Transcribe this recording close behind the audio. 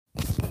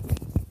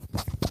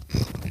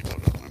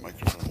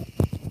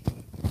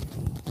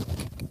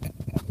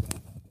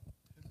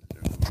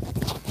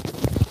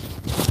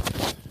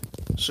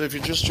So if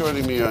you're just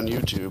joining me on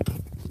YouTube,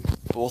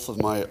 both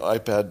of my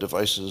iPad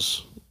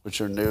devices,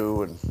 which are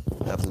new and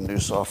have the new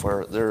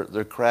software,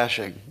 they're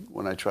crashing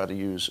when I try to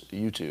use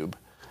YouTube.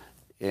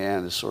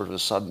 And it's sort of a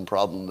sudden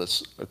problem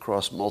that's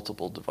across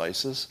multiple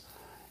devices.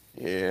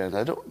 And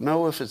I don't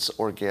know if it's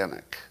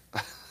organic.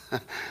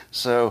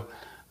 So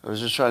I was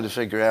just trying to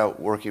figure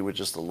out, working with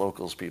just the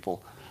locals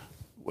people,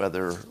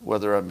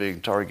 whether I'm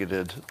being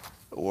targeted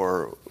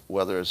or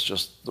whether it's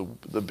just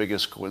the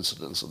biggest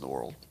coincidence in the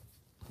world.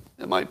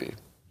 It might be.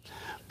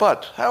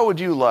 But how would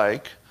you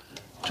like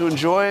to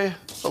enjoy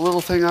a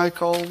little thing I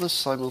call the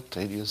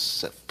simultaneous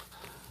sip?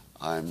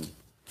 I'm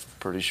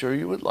pretty sure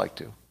you would like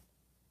to,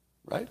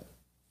 right?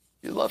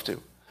 You'd love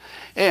to.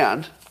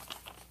 And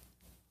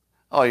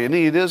all you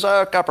need is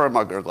a copper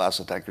mug or a glass,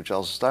 a tankard,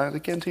 chalice, stein, a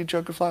canteen,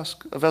 jug, or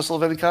flask, a vessel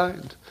of any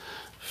kind.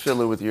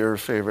 Fill it with your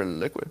favorite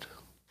liquid.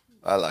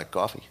 I like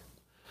coffee.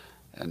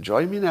 And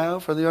join me now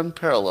for the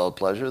unparalleled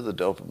pleasure, the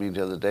dopamine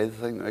the other day, the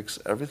thing that makes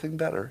everything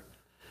better.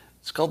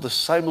 It's called the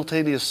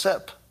simultaneous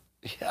sip.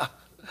 Yeah.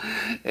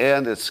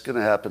 And it's going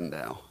to happen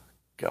now.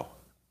 Go.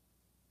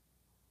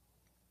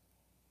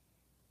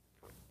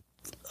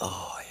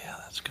 Oh, yeah,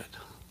 that's good.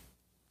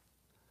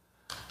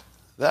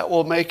 That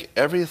will make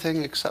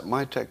everything except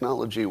my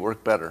technology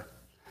work better.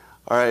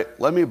 All right,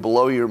 let me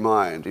blow your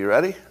mind. You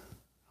ready?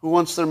 Who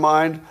wants their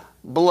mind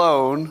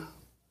blown?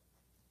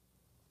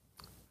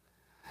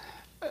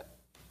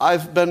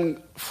 I've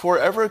been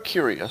forever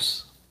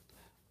curious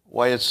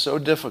why it's so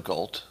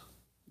difficult,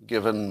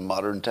 given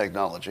modern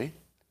technology,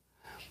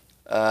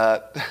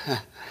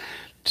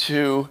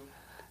 to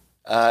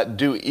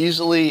do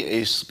easily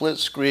a split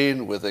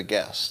screen with a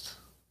guest,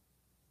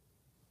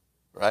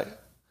 right?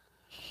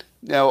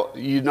 Now,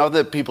 you know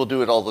that people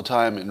do it all the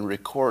time in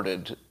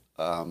recorded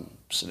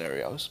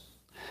scenarios,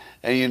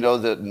 and you know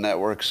that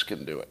networks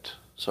can do it.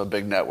 So a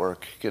big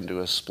network can do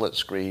a split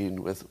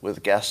screen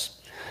with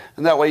guests,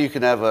 and that way you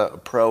can have a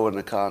pro and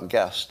a con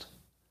guest.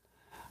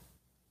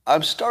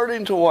 I'm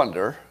starting to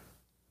wonder,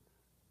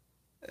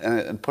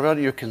 and put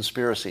on your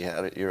conspiracy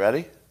hat. You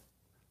ready?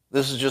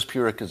 This is just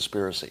pure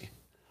conspiracy.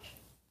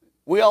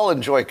 We all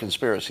enjoy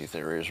conspiracy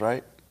theories,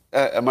 right?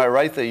 Am I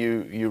right that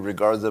you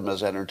regard them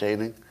as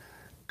entertaining?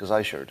 Because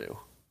I sure do.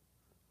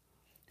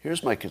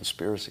 Here's my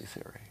conspiracy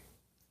theory.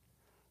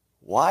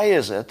 Why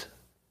is it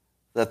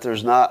that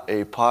there's not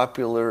a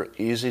popular,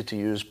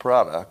 easy-to-use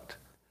product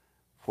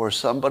for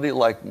somebody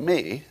like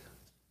me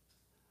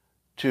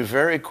to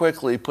very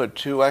quickly put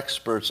two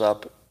experts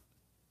up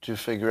to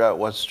figure out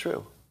what's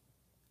true?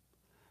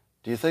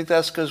 Do you think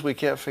that's because we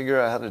can't figure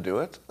out how to do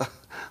it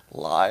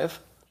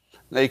live?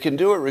 Now, you can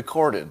do it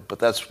recorded, but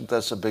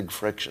that's a big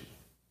friction,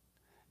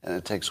 and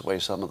it takes away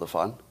some of the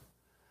fun.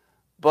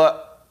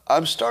 But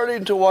I'm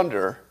starting to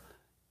wonder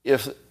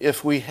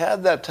if we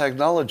had that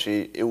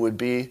technology, it would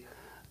be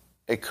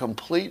a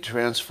complete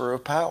transfer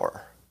of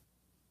power.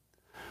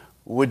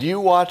 Would you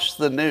watch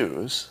the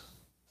news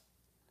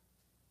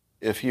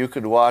if you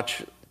could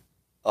watch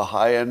a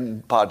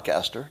high-end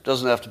podcaster?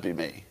 Doesn't have to be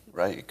me,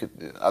 right?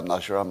 I'm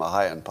not sure I'm a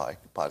high-end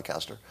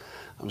podcaster.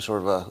 I'm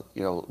sort of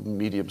a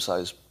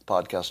medium-sized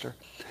podcaster.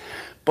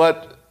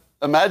 But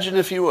imagine,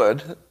 if you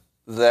would,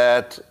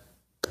 that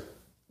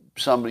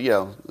somebody,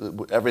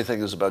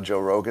 everything is about Joe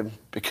Rogan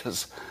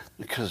because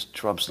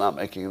Trump's not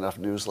making enough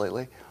news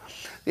lately.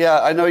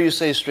 Yeah, I know you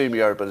say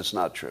StreamYard, but it's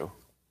not true.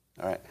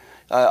 All right.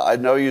 I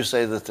know you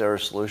say that there are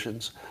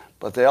solutions,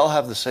 but they all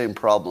have the same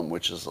problem,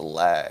 which is a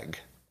lag.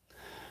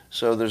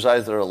 So there's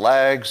either a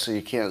lag, so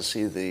you can't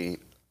see the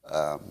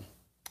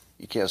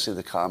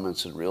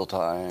comments in real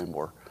time,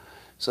 or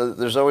so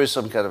there's always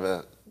some kind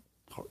of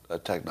a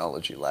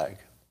technology lag.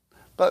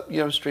 But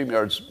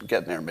StreamYard's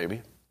getting there,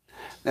 maybe.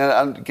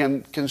 Now,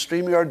 can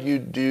StreamYard, you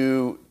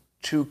do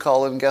two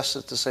call-in guests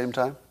at the same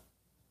time?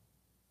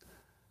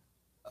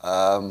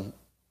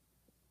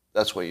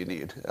 That's what you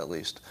need, at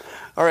least.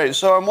 All right,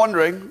 so I'm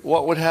wondering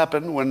what would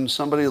happen when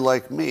somebody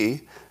like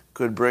me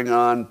could bring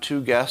on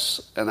two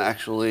guests and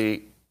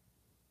actually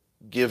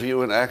give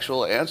you an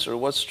actual answer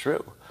what's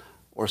true,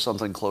 or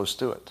something close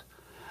to it.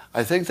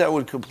 I think that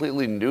would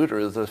completely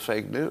neuter the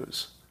fake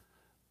news,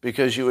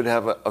 because you would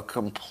have a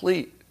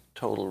complete,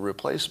 total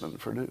replacement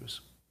for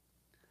news.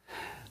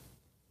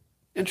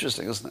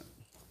 Interesting, isn't it?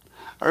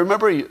 I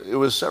remember it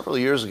was several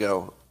years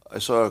ago, I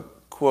saw a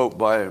quote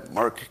by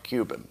Mark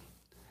Cuban.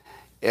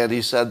 And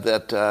he said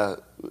that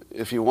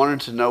if you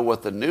wanted to know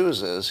what the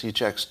news is, he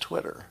checks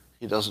Twitter.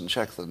 He doesn't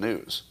check the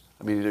news.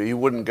 I mean, you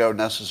wouldn't go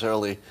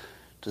necessarily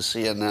to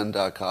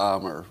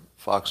CNN.com or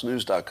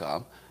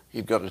FoxNews.com.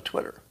 You'd go to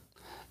Twitter.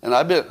 And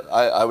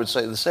I would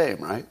say the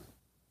same, right?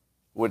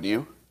 Wouldn't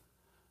you?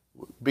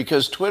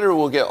 Because Twitter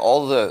will get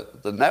all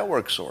the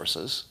network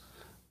sources,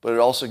 but it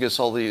also gets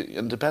all the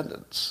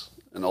independents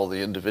and all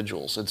the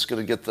individuals. It's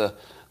going to get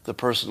the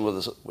person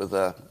with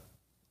a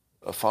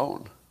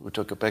phone who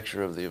took a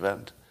picture of the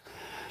event.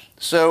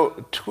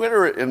 So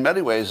Twitter, in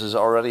many ways, has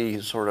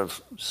already sort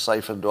of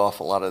siphoned off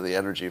a lot of the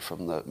energy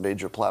from the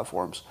major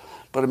platforms.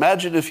 But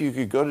imagine if you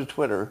could go to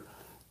Twitter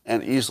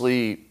and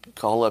easily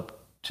call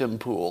up Tim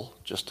Pool,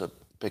 just to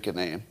pick a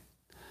name,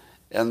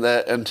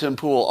 And Tim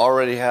Pool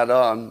already had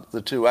on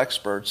the two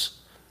experts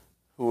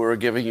who are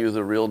giving you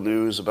the real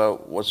news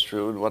about what's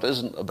true and what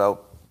isn't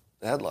about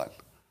the headline.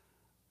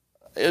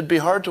 It'd be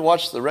hard to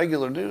watch the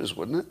regular news,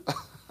 wouldn't it?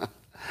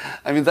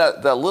 I mean,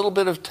 that little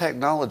bit of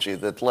technology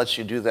that lets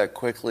you do that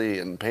quickly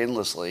and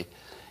painlessly,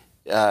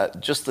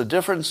 just the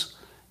difference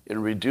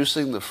in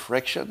reducing the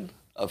friction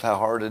of how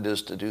hard it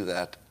is to do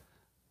that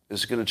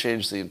is going to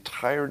change the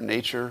entire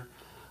nature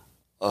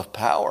of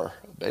power,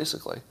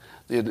 basically.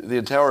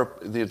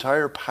 The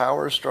entire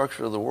power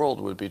structure of the world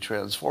would be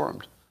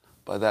transformed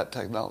by that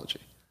technology.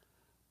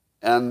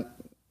 And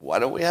why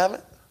don't we have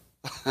it?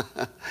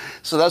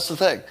 So that's the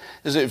thing,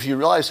 is that if you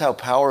realize how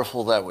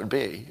powerful that would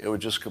be, it would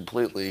just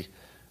completely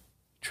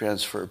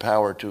transfer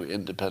power to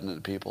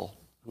independent people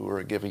who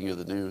are giving you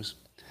the news.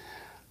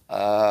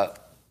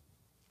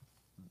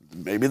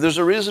 Maybe there's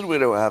a reason we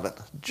don't have it.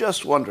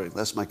 Just wondering.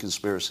 That's my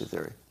conspiracy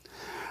theory.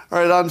 All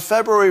right, on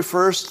February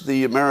 1st,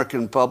 the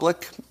American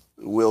public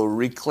will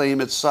reclaim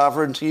its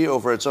sovereignty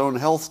over its own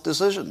health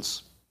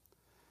decisions.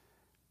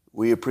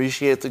 We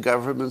appreciate the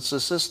government's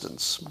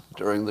assistance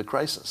during the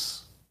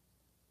crisis.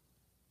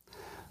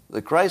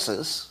 The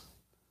crisis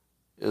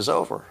is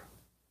over.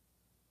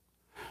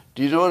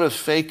 Do you know what a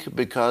fake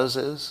because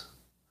is?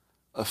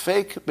 A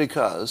fake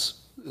because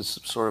is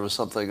sort of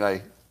something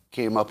I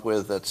came up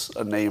with that's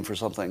a name for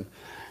something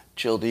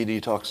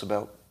Cialdini talks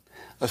about.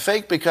 A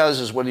fake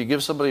because is when you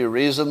give somebody a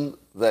reason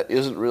that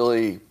isn't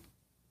really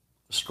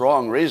a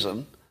strong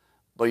reason,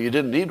 but you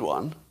didn't need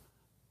one,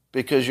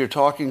 because you're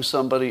talking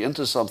somebody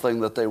into something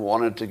that they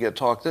wanted to get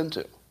talked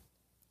into.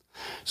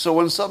 So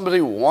when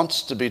somebody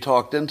wants to be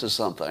talked into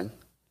something,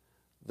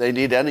 they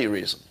need any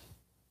reason.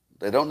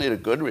 They don't need a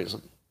good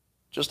reason,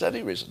 just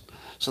any reason.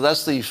 So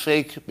that's the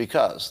fake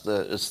because.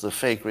 It's the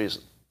fake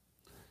reason.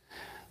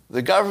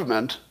 The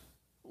government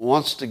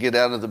wants to get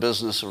out of the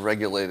business of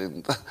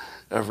regulating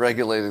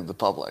the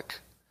public.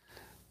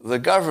 The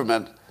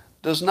government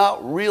does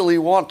not really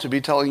want to be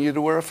telling you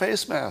to wear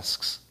face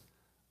masks.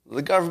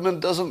 The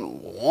government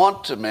doesn't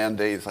want to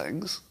mandate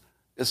things.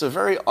 It's a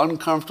very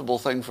uncomfortable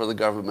thing for the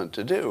government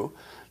to do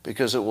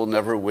because it will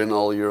never win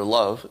all your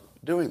love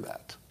doing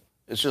that.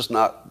 It's just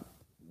not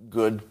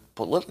good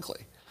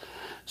politically.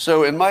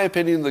 So in my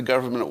opinion, the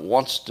government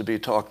wants to be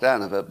talked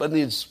out of it, but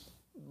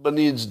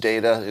needs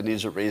data, it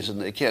needs a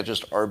reason. It can't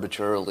just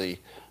arbitrarily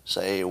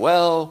say,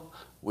 well,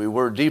 we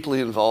were deeply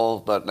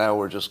involved, but now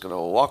we're just going to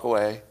walk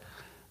away.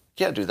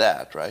 Can't do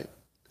that, right?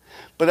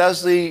 But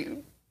as the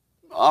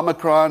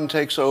Omicron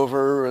takes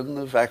over and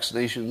the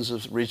vaccinations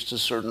have reached a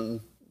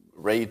certain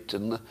rate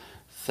and the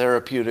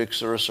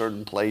therapeutics are a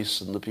certain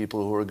place and the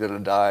people who are going to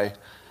die,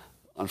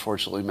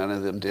 unfortunately many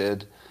of them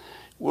did,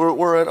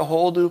 we're at a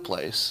whole new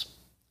place.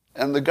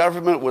 And the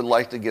government would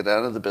like to get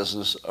out of the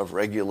business of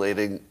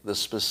regulating the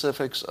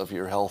specifics of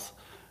your health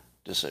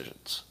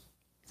decisions.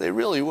 They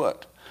really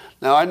would.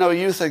 Now, I know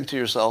you think to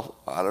yourself,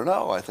 I don't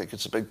know, I think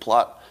it's a big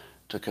plot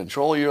to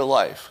control your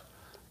life.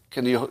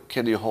 Can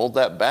you hold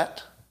that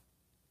bet?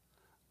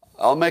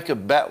 I'll make a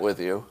bet with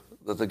you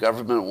that the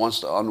government wants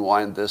to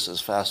unwind this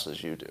as fast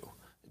as you do.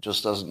 It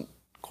just doesn't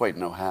quite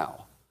know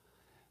how.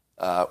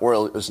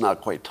 Or it's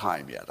not quite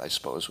time yet, I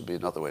suppose, would be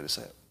another way to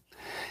say it.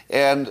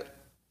 And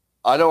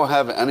I don't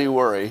have any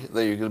worry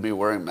that you're going to be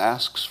wearing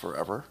masks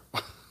forever.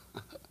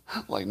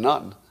 Like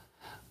none.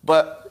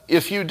 But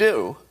if you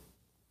do,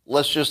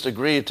 let's just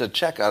agree to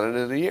check on it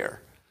in a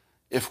year.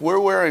 If we're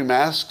wearing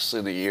masks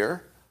in a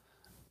year,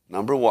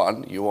 number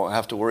one, you won't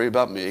have to worry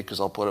about me because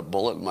I'll put a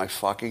bullet in my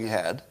fucking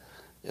head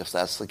if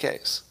that's the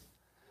case.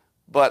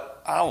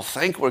 But I don't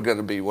think we're going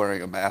to be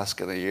wearing a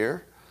mask in a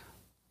year.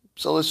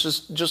 So let's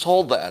just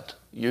hold that.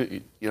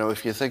 You know,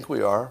 if you think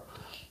we are,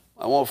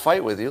 I won't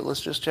fight with you.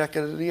 Let's just check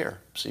it in a year.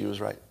 See who's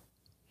right.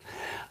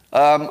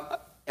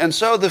 And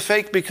so the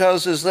fake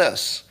because is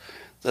this,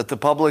 that the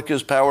public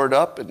is powered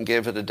up and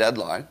gave it a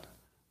deadline.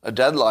 A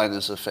deadline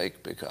is a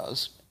fake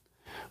because.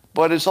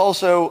 But it's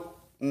also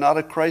not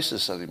a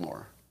crisis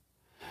anymore.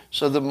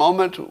 So the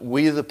moment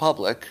we, the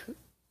public,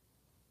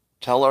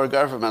 tell our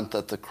government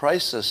that the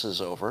crisis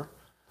is over,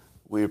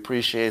 we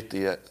appreciate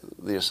the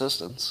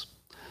assistance.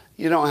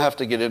 You don't have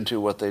to get into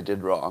what they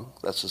did wrong.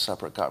 That's a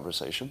separate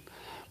conversation.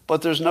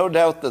 But there's no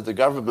doubt that the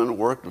government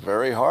worked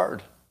very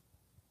hard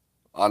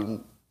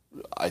on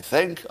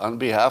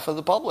behalf of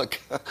the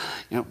public,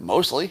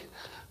 mostly,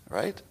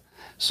 right?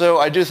 So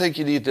I do think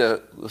you need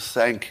to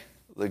thank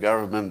the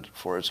government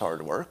for its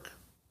hard work,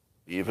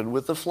 even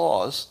with the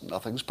flaws.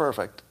 Nothing's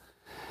perfect.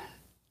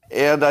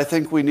 And I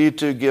think we need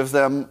to give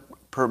them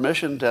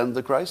permission to end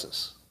the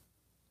crisis.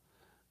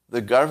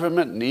 The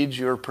government needs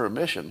your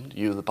permission,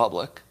 you, the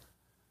public,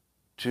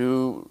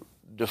 to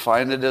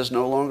define it as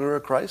no longer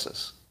a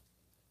crisis.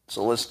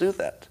 So let's do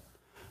that.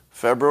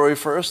 February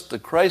 1st, the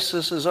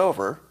crisis is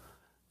over,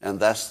 and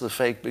that's the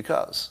fake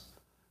because.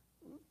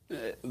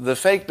 The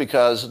fake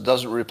because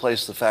doesn't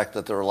replace the fact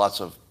that there are lots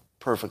of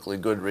perfectly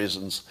good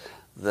reasons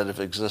that have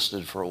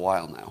existed for a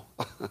while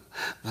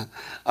now.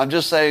 I'm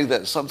just saying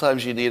that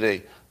sometimes you need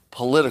a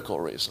political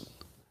reason.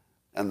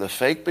 And the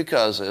fake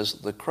because is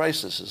the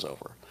crisis is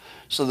over.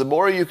 So the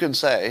more you can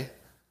say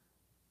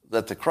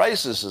that the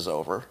crisis is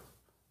over,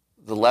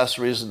 the less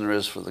reason there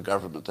is for the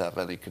government to have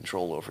any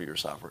control over your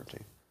sovereignty.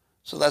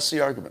 So that's the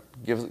argument.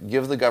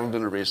 Give the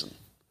government a reason.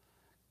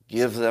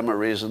 Give them a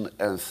reason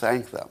and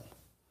thank them.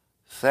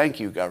 Thank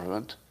you,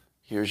 government.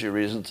 Here's your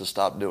reason to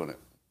stop doing it.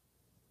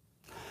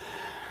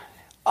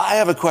 I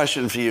have a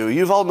question for you.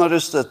 You've all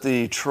noticed that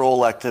the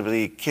troll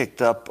activity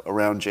kicked up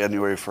around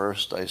January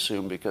 1st, I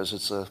assume, because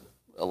it's an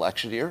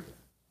election year,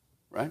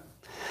 right?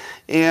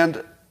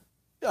 And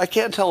I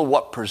can't tell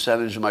what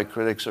percentage of my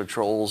critics are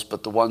trolls,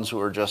 but the ones who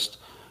are just,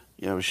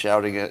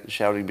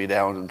 shouting me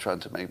down and trying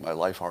to make my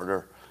life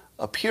harder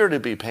appear to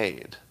be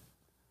paid.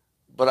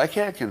 But I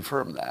can't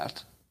confirm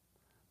that.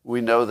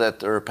 We know that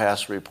there are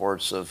past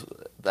reports of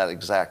that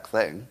exact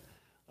thing,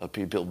 of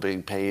people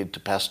being paid to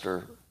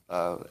pester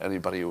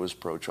anybody who was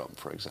pro-Trump,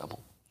 for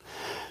example.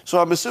 So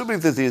I'm assuming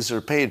that these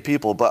are paid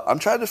people, but I'm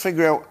trying to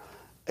figure out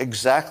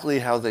exactly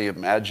how they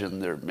imagine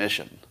their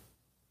mission.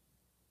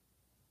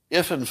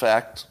 If in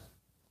fact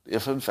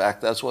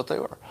that's what they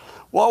were.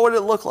 What would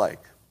it look like?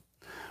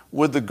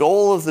 Would the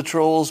goal of the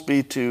trolls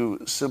be to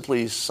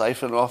simply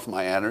siphon off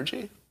my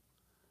energy?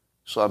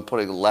 So I'm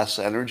putting less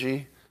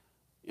energy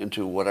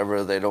into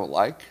whatever they don't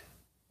like?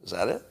 Is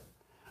that it?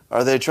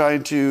 Are they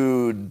trying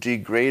to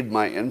degrade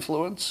my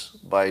influence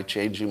by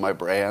changing my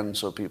brand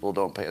so people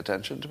don't pay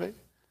attention to me?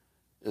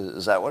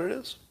 Is that what it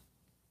is?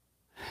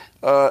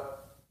 Are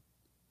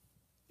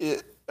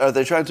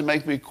they trying to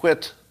make me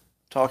quit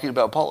talking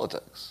about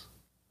politics?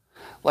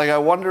 Like, I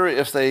wonder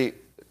if they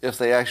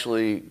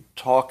actually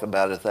talk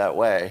about it that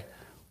way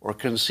or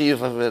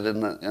conceive of it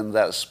in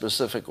that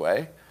specific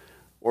way,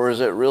 or is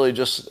it really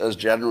just as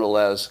general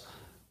as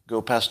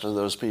go pester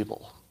those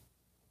people?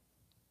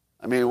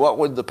 I mean, what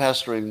would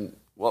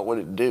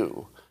it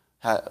do?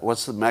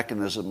 What's the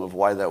mechanism of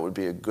why that would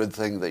be a good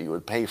thing that you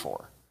would pay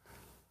for?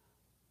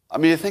 I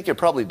mean, I think it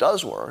probably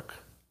does work,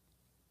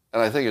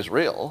 and I think it's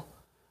real.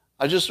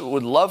 I just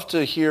would love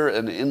to hear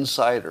an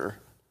insider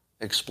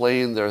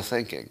explain their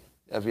thinking.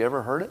 Have you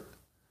ever heard it?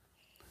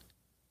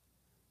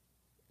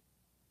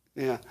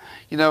 Yeah.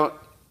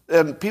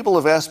 And people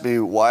have asked me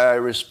why I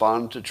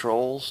respond to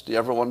trolls. Do you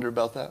ever wonder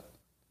about that?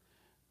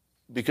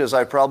 Because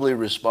I probably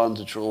respond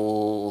to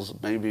trolls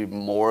maybe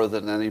more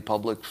than any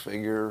public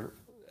figure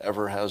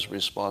ever has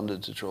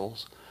responded to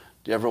trolls.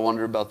 Do you ever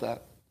wonder about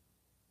that?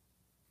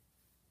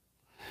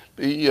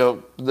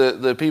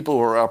 The people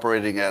who are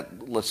operating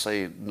at, let's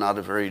say, not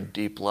a very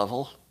deep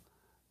level,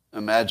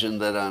 imagine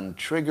that I'm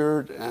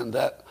triggered and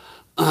that,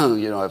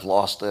 I've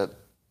lost it,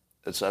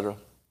 etc.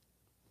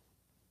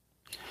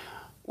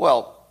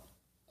 Well,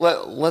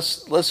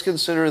 let's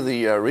consider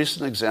the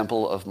recent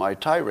example of my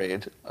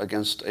tirade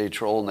against a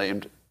troll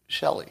named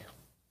Shelley.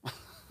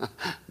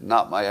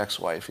 Not my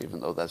ex-wife, even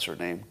though that's her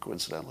name,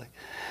 coincidentally.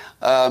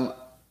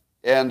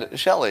 And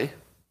Shelley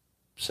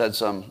said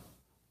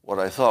what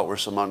I thought were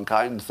some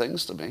unkind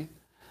things to me,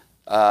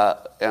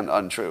 and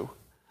untrue,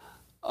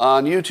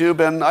 on YouTube,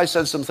 and I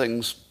said some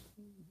things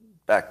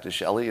back to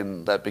Shelley,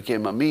 and that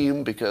became a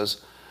meme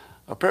because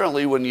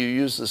apparently when you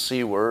use the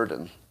C word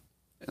and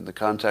in the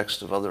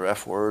context of other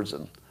F words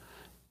and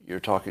you're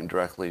talking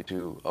directly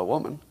to a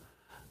woman,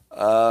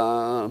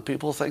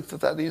 people think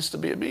that needs to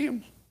be a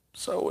meme.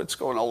 So it's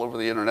going all over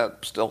the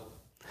internet still.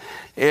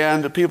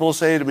 And people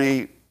say to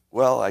me,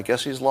 well, I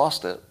guess he's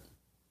lost it.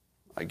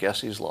 I guess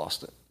he's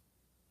lost it.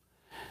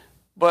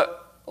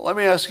 But let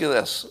me ask you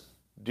this.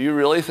 Do you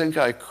really think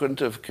I couldn't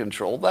have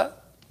controlled that?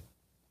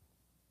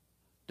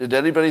 Did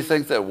anybody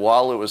think that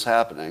while it was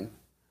happening,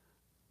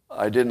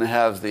 I didn't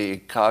have the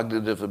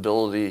cognitive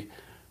ability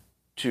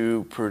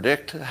to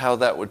predict how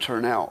that would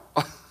turn out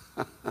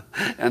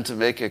and to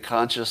make a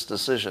conscious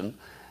decision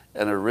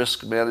and a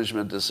risk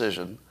management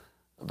decision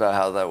about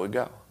how that would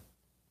go?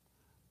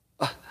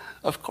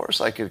 Of course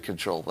I could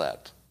control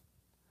that.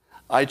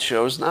 I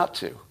chose not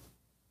to.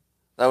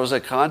 That was a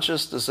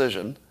conscious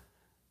decision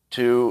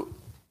to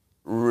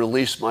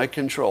release my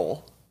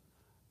control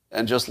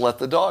and just let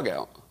the dog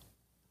out.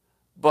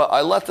 But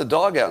I let the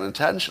dog out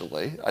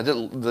intentionally.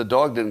 The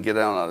dog didn't get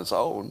out on its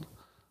own.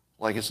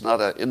 Like it's not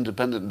an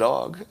independent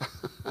dog.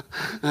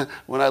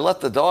 When I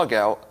let the dog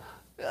out,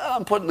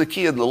 I'm putting the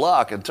key in the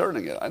lock and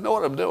turning it. I know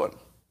what I'm doing.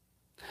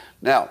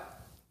 Now,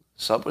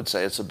 some would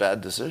say it's a bad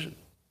decision.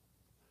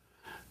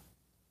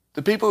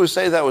 The people who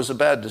say that was a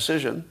bad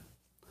decision,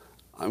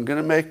 I'm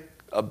going to make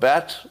a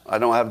bet. I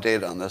don't have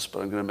data on this, but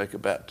I'm going to make a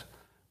bet.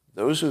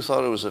 Those who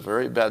thought it was a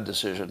very bad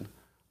decision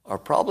are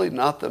probably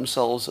not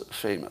themselves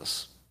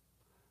famous.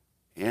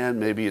 And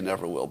maybe you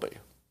never will be.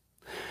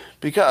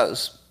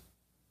 Because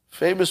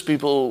famous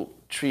people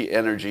treat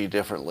energy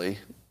differently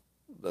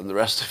than the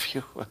rest of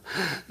you.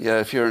 Yeah,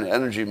 if you're an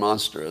energy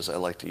monster, as I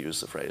like to use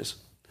the phrase,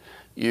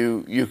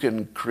 you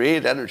can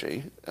create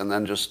energy and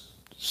then just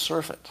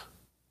surf it.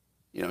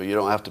 You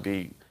don't have to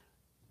be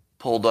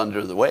pulled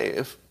under the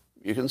wave.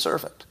 You can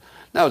surf it.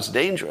 Now, it's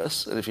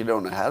dangerous, and if you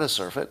don't know how to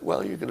surf it,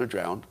 well, you're going to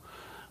drown.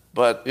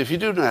 But if you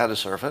do know how to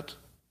surf it,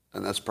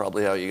 and that's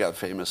probably how you got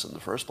famous in the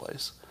first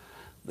place,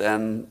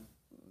 then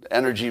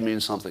Energy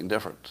means something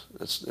different.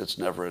 It's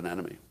never an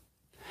enemy.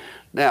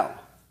 Now,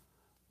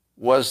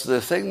 was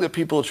the thing that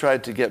people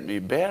tried to get me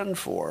banned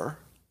for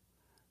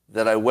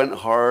that I went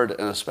hard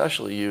and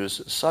especially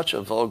used such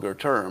a vulgar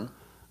term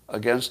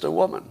against a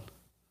woman?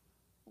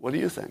 What do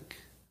you think?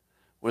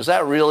 Was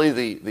that really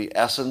the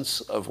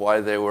essence of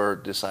why they were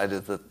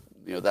decided that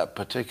that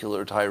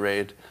particular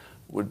tirade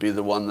would be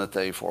the one that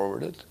they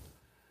forwarded?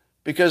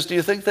 Because do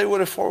you think they would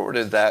have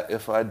forwarded that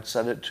if I'd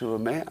said it to a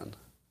man?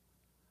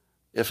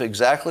 If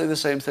exactly the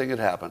same thing had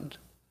happened,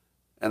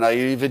 and I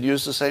even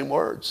used the same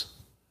words,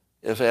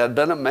 if it had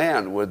been a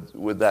man,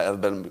 would that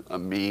have been a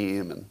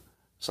meme and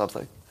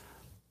something?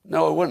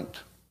 No, it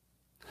wouldn't.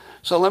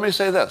 So let me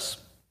say this.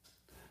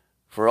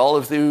 For all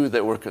of you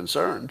that were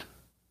concerned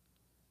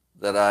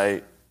that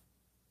I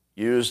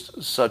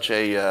used such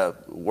a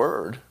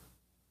word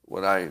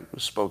when I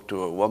spoke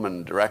to a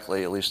woman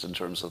directly, at least in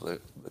terms of the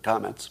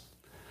comments,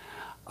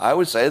 I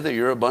would say that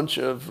you're a bunch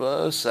of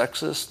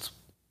sexist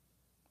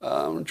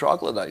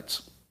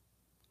troglodytes.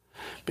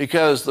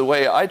 Because the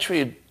way I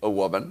treat a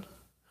woman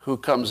who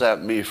comes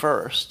at me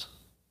first,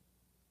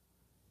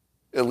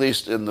 at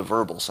least in the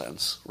verbal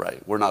sense,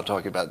 right? We're not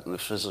talking about in the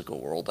physical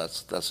world.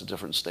 That's a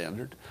different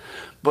standard.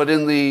 But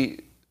in the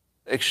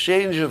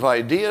exchange of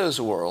ideas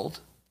world,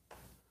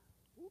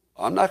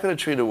 I'm not going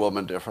to treat a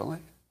woman differently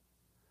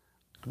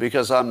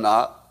because I'm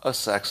not a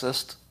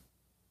sexist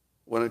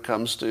when it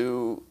comes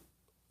to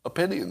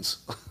opinions.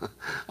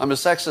 I'm a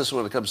sexist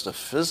when it comes to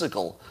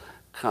physical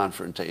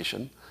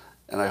confrontation,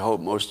 and I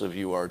hope most of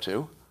you are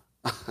too.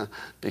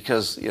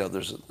 Because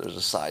there's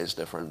a size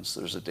difference,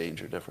 there's a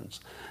danger difference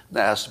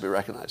that has to be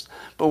recognized.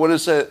 But when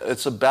it's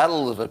a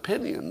battle of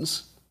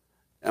opinions,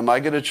 am I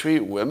going to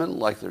treat women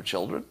like they're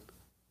children?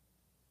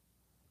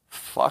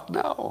 Fuck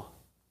no.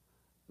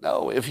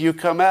 No, if you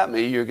come at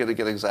me, you're going to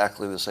get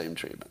exactly the same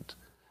treatment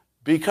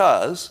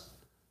because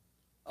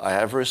I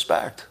have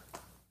respect.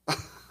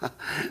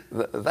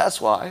 That's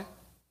why.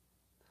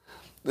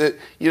 I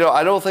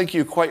don't think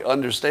you quite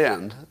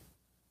understand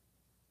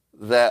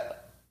that.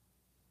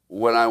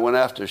 When I went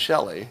after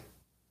Shelley,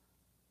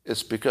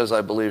 it's because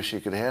I believed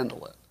she could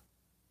handle it.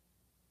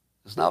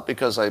 It's not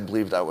because I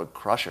believed I would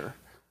crush her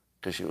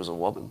because she was a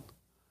woman.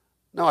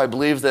 No, I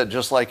believe that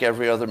just like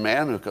every other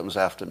man who comes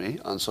after me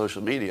on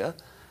social media,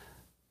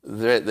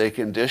 they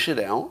can dish it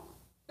out,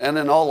 and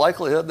in all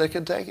likelihood, they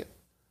can take it.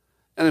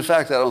 And in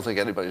fact, I don't think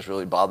anybody's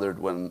really bothered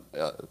when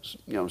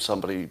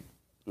somebody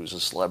who's a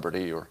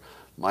celebrity or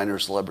minor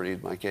celebrity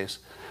in my case,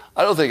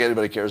 I don't think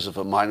anybody cares if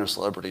a minor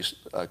celebrity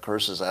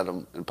curses at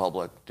them in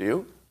public. Do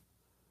you?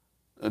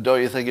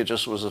 Don't you think it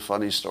just was a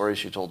funny story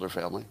she told her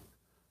family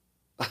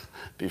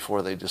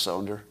before they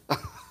disowned her?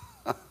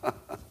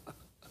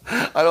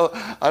 I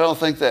don't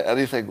think that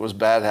anything was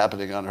bad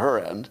happening on her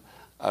end.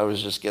 I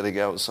was just getting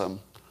out some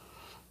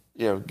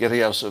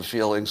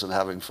feelings and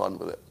having fun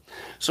with it.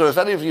 So if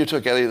any of you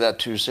took any of that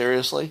too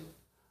seriously,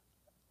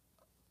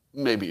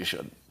 maybe you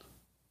shouldn't.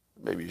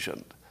 Maybe you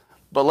shouldn't.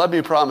 But let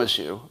me promise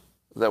you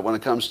that when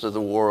it comes to the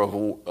war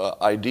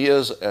of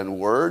ideas and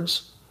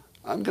words,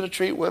 I'm going to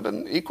treat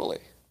women equally.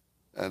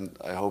 And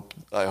I hope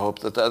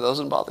that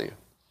doesn't bother you.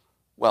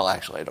 Well,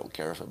 actually, I don't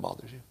care if it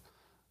bothers you.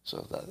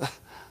 So that,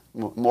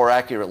 more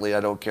accurately,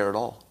 I don't care at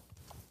all.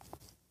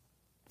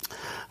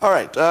 All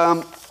right.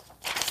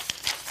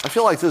 I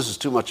feel like this is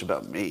too much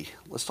about me.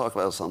 Let's talk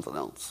about something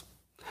else.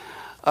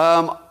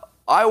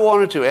 I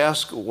wanted to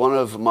ask one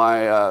of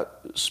my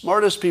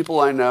smartest people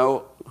I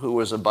know who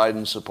was a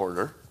Biden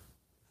supporter,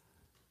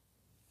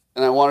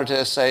 and I wanted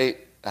to say,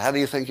 how do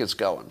you think it's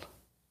going?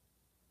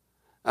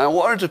 And I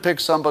wanted to pick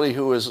somebody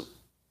who was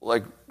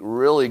like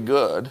really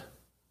good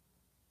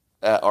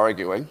at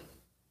arguing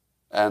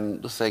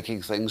and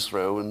thinking things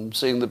through and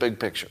seeing the big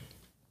picture.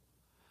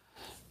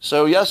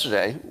 So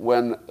yesterday,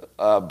 when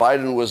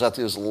Biden was at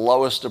his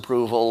lowest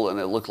approval and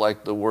it looked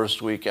like the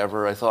worst week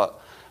ever, I thought,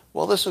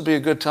 well, this would be a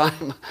good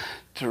time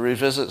to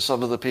revisit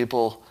some of the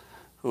people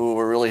who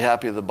were really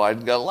happy that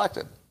Biden got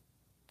elected.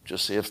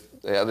 Just see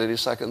if they had any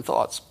second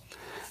thoughts.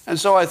 And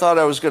so I thought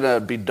I was going to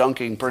be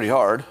dunking pretty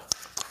hard.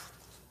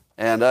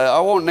 And I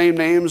won't name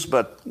names,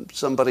 but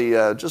somebody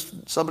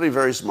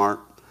very smart.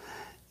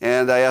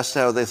 And I asked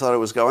how they thought it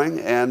was going.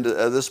 And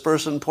this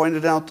person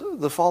pointed out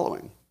the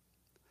following,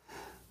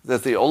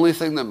 that the only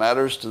thing that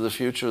matters to the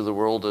future of the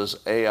world is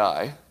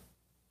AI.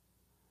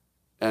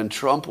 And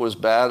Trump was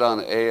bad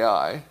on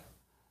AI.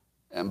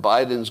 And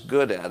Biden's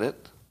good at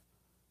it.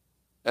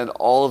 And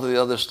all of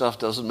the other stuff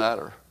doesn't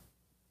matter.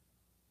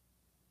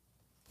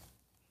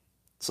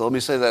 So let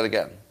me say that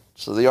again.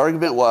 So the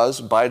argument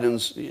was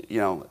Biden's,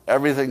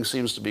 everything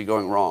seems to be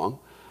going wrong,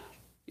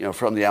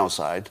 from the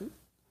outside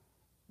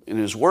in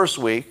his worst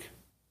week.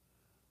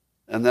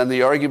 And then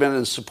the argument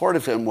in support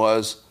of him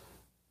was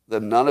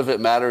that none of it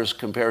matters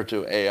compared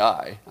to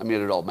AI. I mean,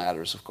 it all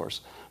matters, of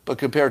course. But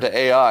compared to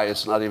AI,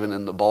 it's not even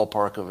in the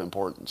ballpark of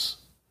importance.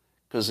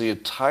 Because the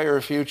entire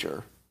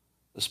future,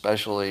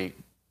 especially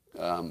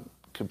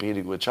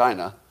competing with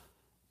China,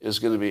 is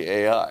going to be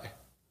AI.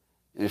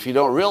 And if you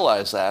don't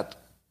realize that,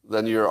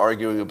 then you're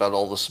arguing about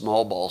all the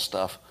small ball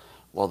stuff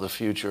while the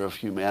future of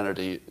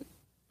humanity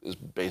is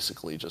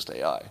basically just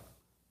AI,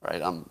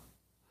 right?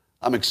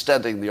 I'm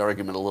extending the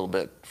argument a little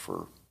bit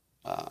for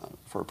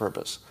a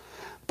purpose.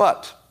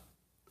 But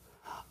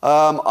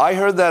I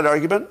heard that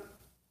argument.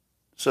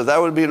 So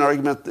that would be an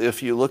argument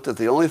if you looked at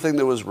the only thing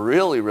that was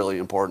really, really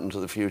important to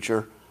the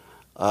future.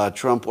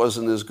 Trump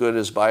wasn't as good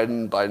as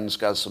Biden. Biden's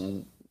got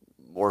some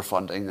more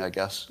funding, I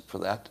guess, for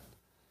that.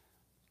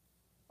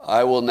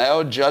 I will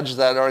now judge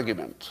that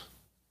argument.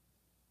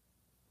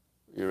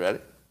 You ready?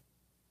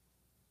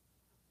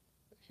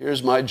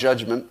 Here's my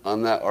judgment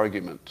on that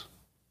argument.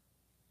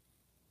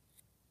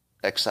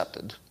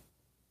 Accepted.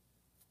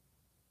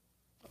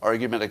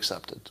 Argument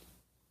accepted.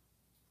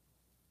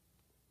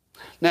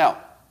 Now,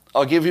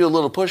 I'll give you a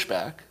little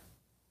pushback,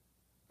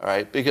 all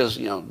right, because,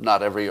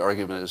 not every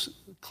argument is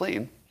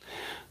clean.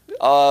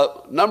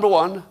 Number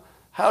one,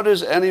 how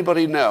does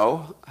anybody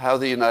know how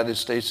the United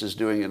States is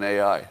doing in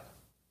AI?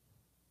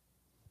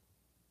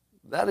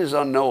 That is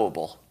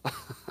unknowable.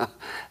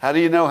 How do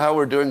you know how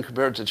we're doing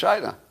compared to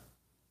China?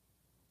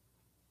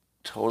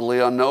 Totally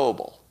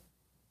unknowable,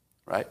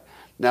 right?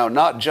 Now,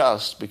 not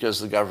just because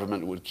the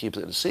government would keep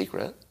it a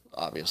secret,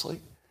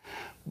 obviously,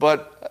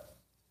 but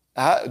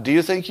do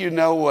you think you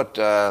know what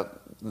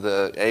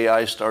the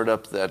AI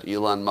startup that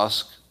Elon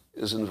Musk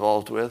is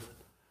involved with?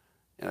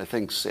 And I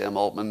think Sam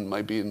Altman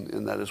might be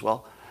in that as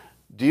well.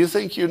 Do you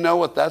think you know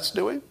what that's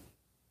doing?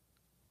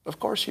 Of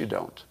course you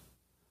don't.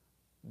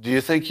 Do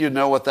you think you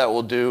know what that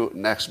will do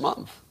next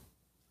month?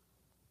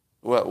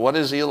 What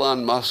is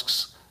Elon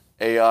Musk's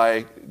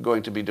AI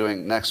going to be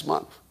doing next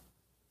month?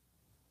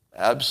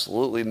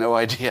 Absolutely no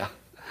idea.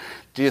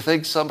 Do you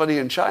think somebody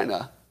in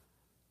China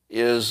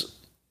is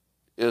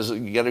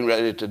getting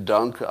ready to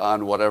dunk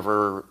on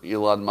whatever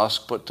Elon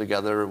Musk put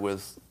together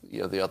with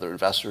the other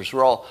investors who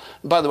are all,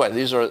 and by the way,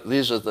 these are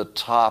the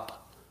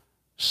top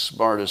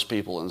smartest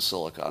people in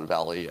Silicon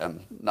Valley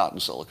and not in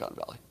Silicon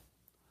Valley.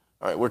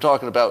 All right, we're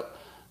talking about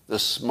the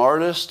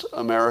smartest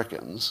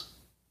Americans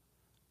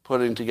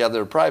putting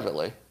together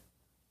privately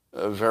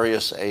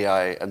various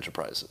AI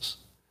enterprises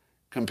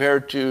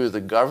compared to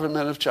the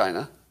government of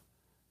China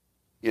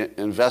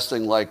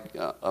investing like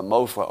a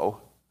mofo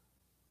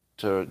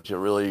to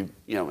really,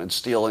 and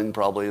stealing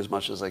probably as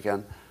much as they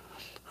can.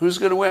 Who's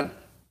going to win?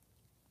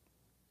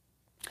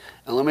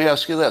 And let me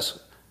ask you this.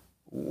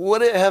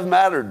 Would it have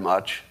mattered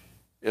much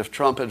if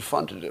Trump had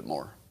funded it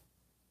more?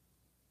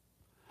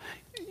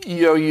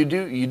 You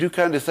do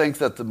kind of think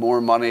that the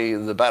more money,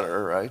 the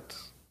better, right?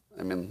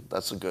 I mean,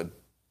 that's a good,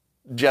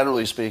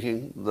 generally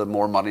speaking, the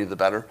more money, the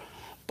better.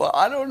 But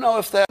I don't know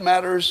if that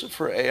matters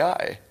for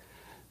AI.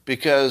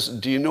 Because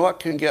do you know what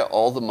can get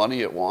all the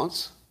money it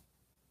wants?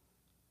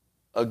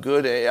 A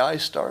good AI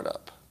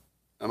startup.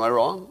 Am I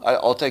wrong?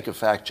 I'll take a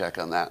fact check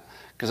on that,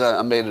 because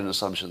I made an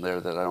assumption there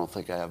that I don't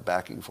think I have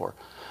backing for.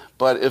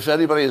 But if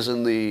anybody is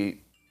in the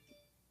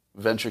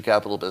venture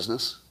capital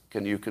business,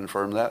 can you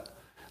confirm that?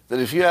 That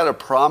if you had a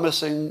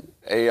promising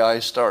AI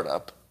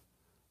startup,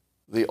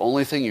 the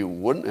only thing you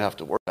wouldn't have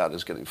to worry about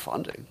is getting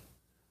funding.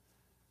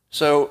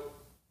 So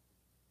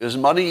is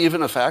money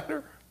even a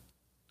factor?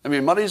 I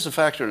mean, money is a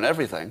factor in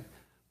everything,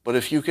 but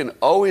if you can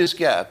always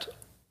get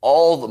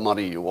all the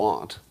money you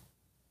want,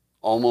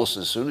 almost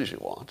as soon as you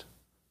want,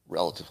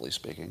 relatively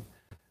speaking,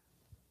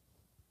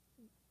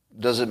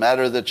 does it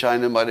matter that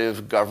China might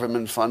have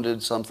government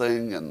funded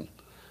something and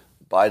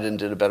Biden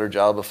did a better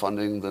job of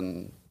funding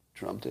than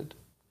Trump did?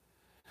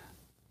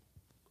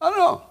 I don't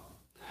know.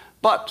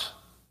 But,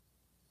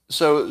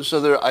 so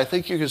there, I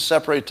think you can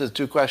separate the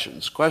two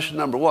questions. Question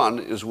number one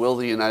is, will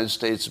the United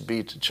States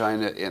beat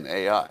China in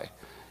AI?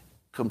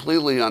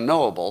 Completely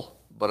unknowable,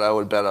 but I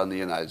would bet on the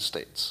United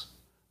States,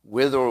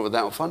 with or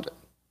without funding.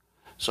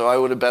 So I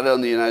would have bet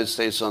on the United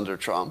States under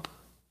Trump,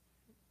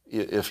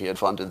 if he had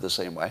funded the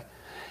same way,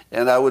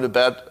 and I would have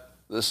bet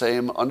the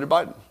same under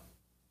Biden.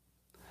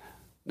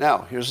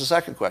 Now, here's the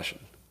second question.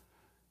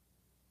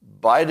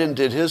 Biden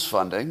did his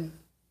funding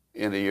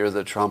in a year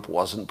that Trump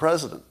wasn't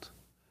president.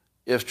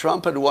 If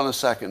Trump had won a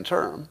second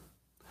term,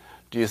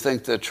 do you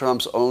think that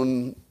Trump's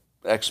own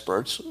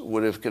experts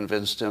would have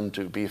convinced him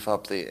to beef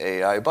up the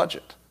AI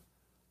budget?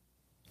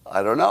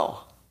 I don't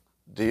know.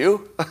 Do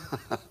you?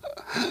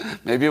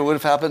 Maybe it would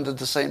have happened at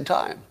the same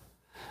time.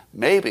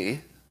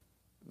 Maybe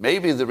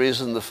the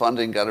reason the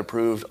funding got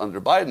approved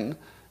under Biden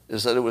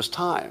is that it was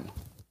time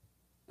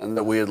and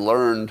that we had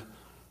learned,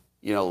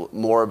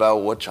 more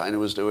about what China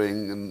was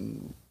doing,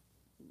 and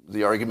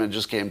the argument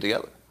just came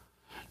together.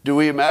 Do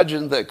we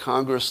imagine that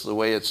Congress, the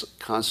way it's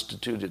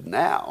constituted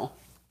now,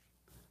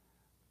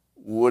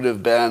 would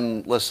have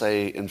been, let's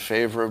say, in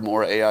favor of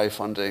more AI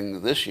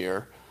funding this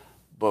year,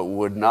 but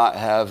would not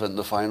have in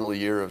the final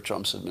year of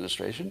Trump's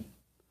administration?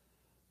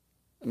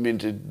 I mean,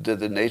 did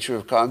the nature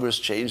of Congress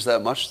change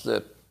that much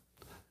that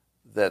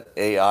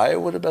AI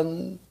would have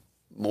been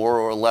more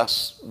or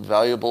less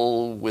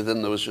valuable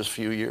within those just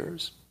few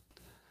years?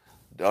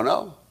 Don't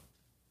know.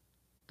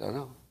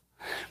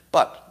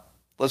 But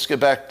let's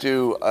get back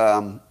to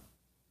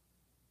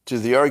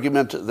the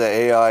argument that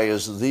AI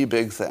is the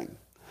big thing.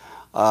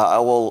 I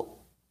will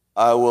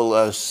I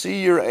will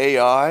see your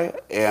AI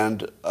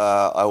and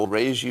I will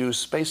raise you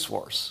Space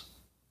Force.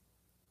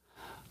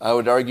 I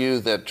would argue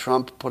that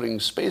Trump putting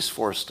Space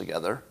Force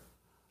together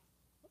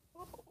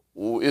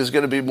is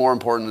going to be more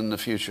important in the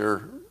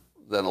future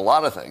than a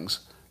lot of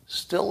things,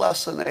 still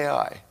less than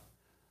AI.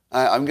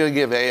 I'm going to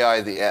give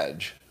AI the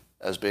edge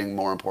as being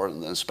more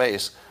important than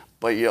space,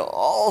 but you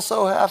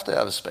also have to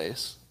have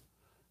space.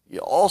 You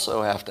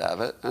also have to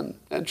have it,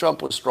 and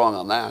Trump was strong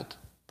on that,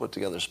 put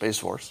together Space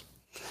Force.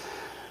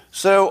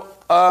 So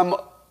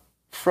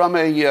from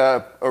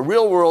a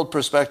real-world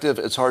perspective,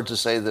 it's hard to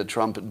say that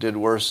Trump did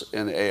worse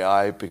in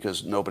AI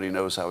because nobody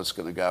knows how it's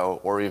going to go,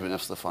 or even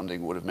if the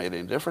funding would have made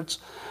any difference.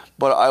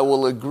 But I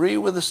will agree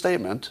with the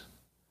statement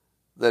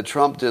that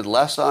Trump did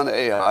less on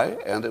AI,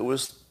 and it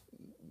was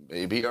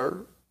maybe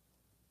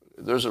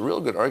there's a real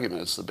good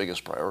argument it's the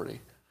biggest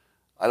priority.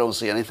 I don't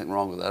see anything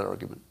wrong with that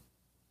argument.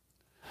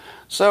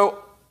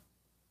 So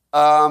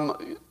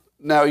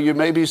now you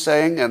may be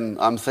saying, and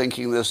I'm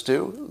thinking this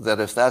too, that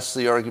if that's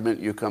the argument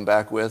you come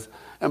back with,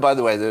 and by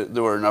the way,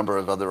 there were a number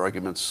of other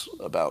arguments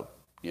about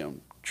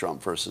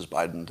Trump versus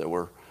Biden that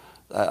were,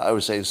 I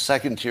would say,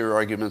 second-tier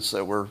arguments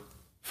that were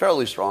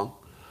fairly strong.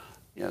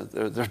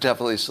 There are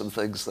definitely some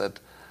things that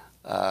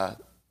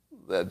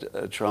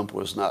Trump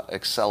was not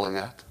excelling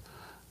at.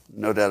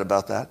 No doubt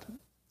about that.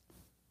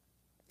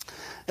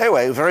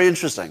 Anyway, very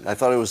interesting. I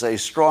thought it was a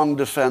strong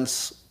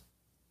defense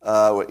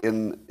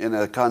in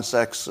a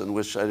context in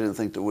which I didn't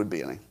think there would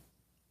be any.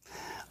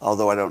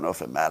 Although I don't know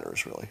if it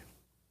matters, really,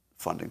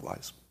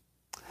 funding-wise.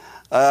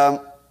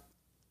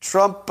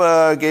 Trump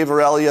gave a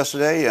rally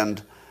yesterday,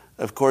 and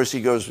of course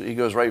he goes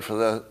right for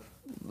the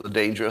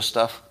dangerous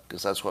stuff,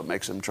 because that's what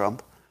makes him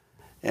Trump.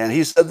 And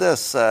he said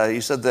this.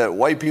 He said that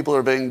white people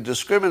are being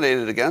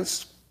discriminated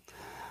against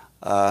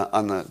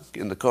in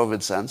the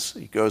COVID sense.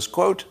 He goes,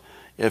 quote,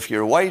 "If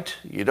you're white,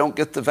 you don't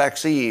get the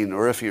vaccine,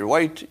 or if you're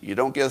white, you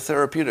don't get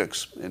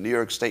therapeutics in New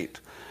York State.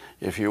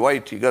 If you're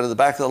white, you go to the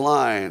back of the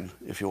line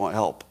if you want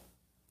help."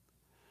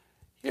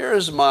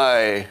 Here's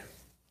my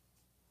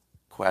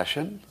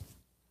question.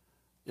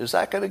 Is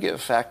that going to get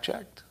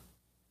fact-checked?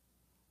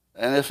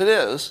 And if it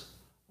is,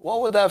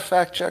 what would that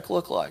fact-check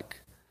look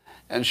like?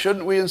 And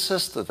shouldn't we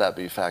insist that that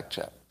be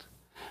fact-checked?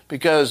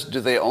 Because do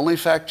they only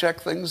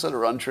fact-check things that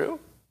are untrue?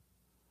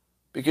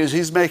 Because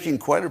he's making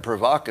quite a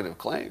provocative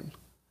claim.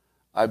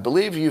 I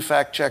believe you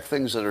fact-check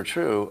things that are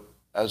true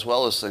as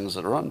well as things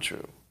that are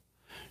untrue.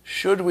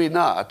 Should we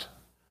not,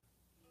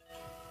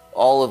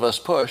 all of us,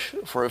 push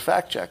for a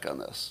fact-check on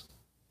this?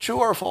 True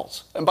or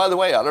false? And by the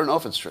way, I don't know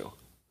if it's true.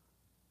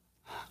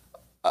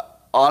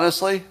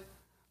 Honestly,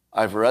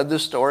 I've read the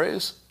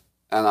stories,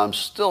 and I'm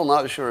still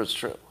not sure it's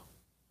true.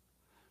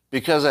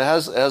 Because it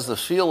has the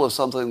feel of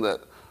something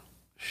that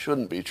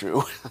shouldn't be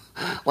true.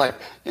 Like,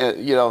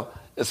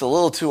 it's a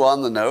little too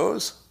on the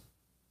nose.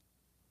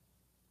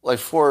 Like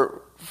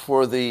for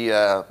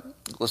the,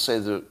 let's say,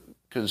 the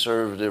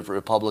conservative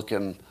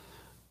Republican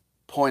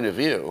point of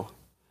view,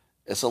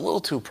 it's a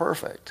little too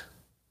perfect,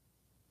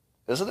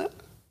 isn't it?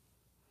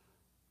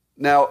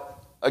 Now,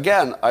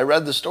 again, I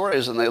read the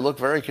stories and they look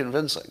very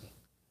convincing.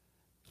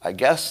 I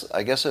guess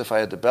if I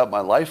had to bet my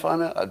life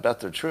on it, I'd bet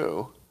they're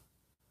true.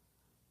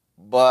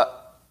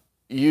 But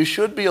you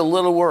should be a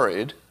little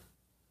worried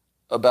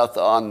about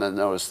the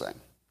on-the-nose thing.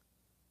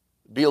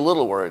 Be a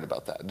little worried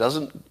about that.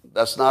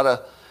 It's not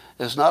a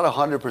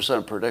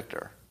 100%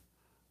 predictor,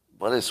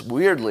 but it's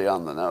weirdly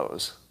on the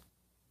nose.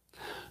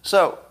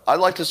 So I'd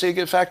like to see it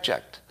get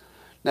fact-checked.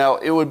 Now,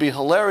 it would be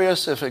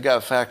hilarious if it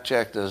got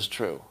fact-checked as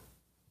true.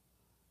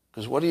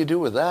 Because what do you do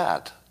with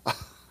that?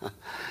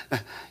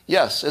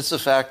 Yes, it's a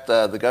fact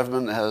that the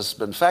government has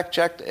been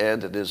fact-checked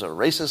and it is a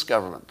racist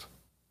government.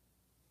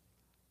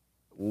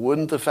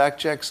 Wouldn't the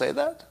fact-check say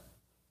that?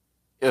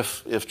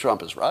 If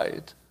Trump is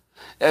right.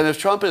 And if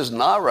Trump is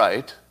not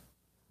right,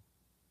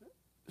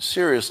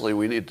 seriously,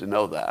 we need to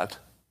know that.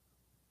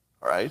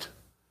 All right?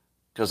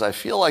 Because I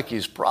feel like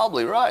he's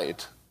probably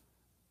right.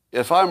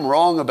 If I'm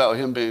wrong about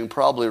him being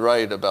probably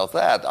right about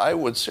that, I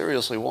would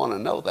seriously want to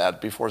know that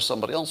before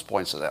somebody else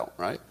points it out,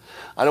 right?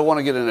 I don't want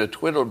to get in a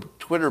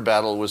Twitter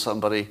battle with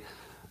somebody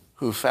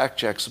who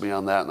fact-checks me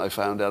on that and I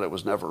found out it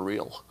was never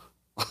real.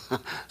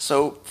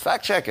 So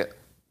fact-check it.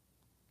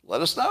 Let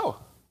us know.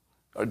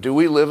 Or do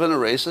we live in a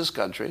racist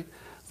country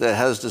that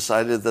has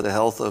decided that the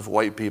health of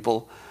white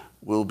people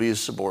will be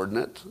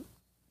subordinate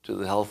to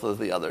the health of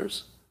the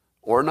others,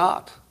 or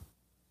not?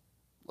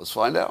 Let's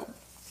find out.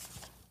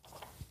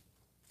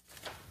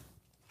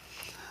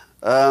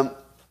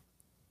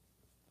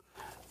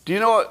 Do you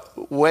know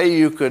what way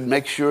you could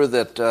make sure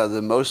that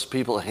the most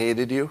people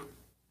hated you?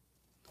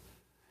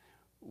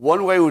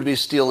 One way would be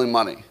stealing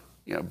money.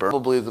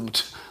 Probably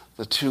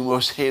the two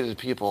most hated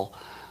people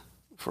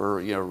for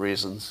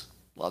reasons,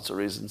 lots of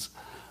reasons.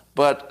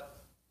 But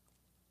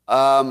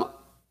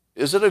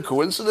is it a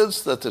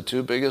coincidence that the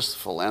two biggest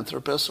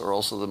philanthropists are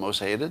also the most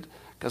hated?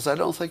 Because I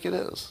don't think it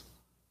is.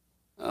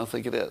 I don't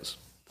think it is.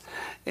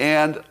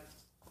 And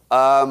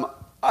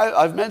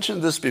I've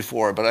mentioned this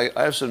before, but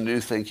I have some new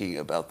thinking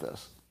about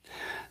this.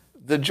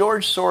 The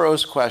George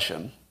Soros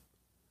question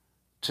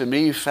to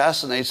me,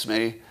 fascinates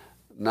me,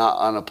 not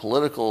on a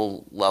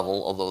political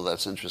level, although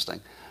that's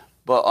interesting,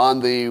 but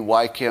on the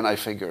why can't I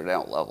figure it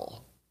out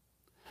level.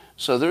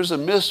 So there's a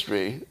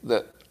mystery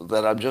that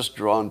I'm just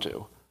drawn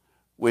to,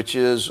 which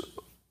is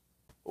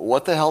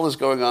what the hell is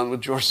going on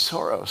with George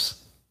Soros?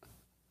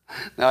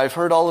 Now, I've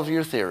heard all of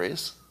your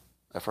theories.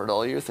 And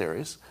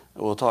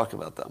we'll talk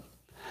about them.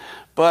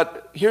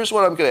 But here's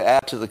what I'm going to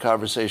add to the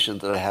conversation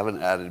that I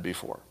haven't added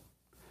before.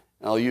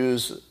 And I'll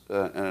use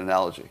an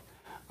analogy.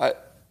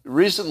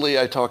 Recently,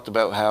 I talked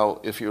about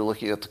how if you're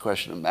looking at the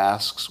question of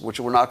masks, which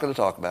we're not going to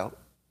talk about,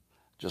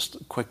 just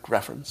a quick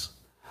reference,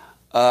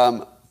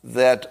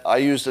 that I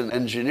used an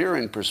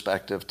engineering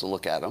perspective to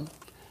look at them.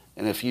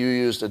 And if you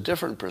used a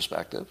different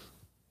perspective,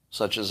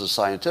 such as a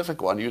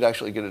scientific one, you'd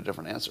actually get a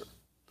different answer.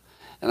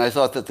 And I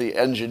thought that the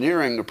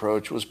engineering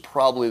approach was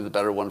probably the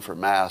better one for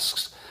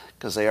masks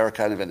because they are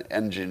kind of an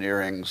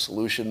engineering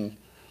solution,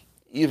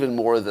 even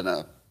more than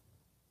a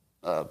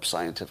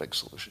scientific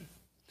solution.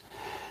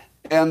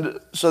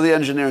 And so the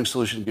engineering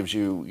solution gives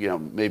you,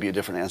 maybe a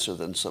different answer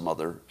than some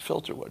other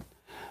filter would.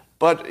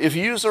 But if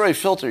you use the right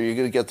filter, you're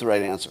going to get the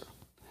right answer.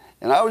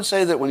 And I would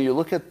say that when you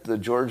look at the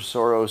George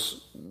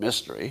Soros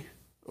mystery,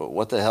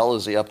 what the hell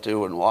is he up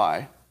to and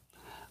why?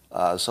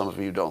 Some of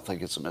you don't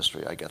think it's a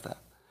mystery. I get that.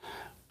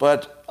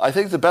 But I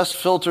think the best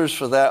filters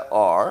for that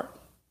are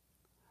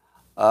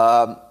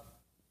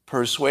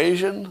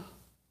persuasion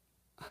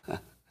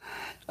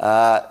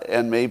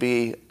and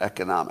maybe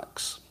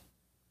economics.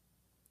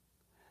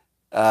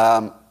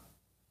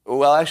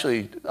 Well,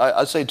 actually,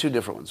 I'd say two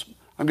different ones.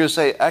 I'm going to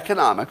say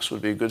economics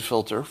would be a good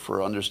filter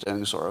for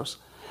understanding Soros.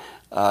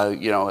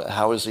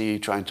 How is he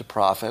trying to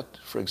profit,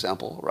 for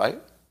example,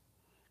 right?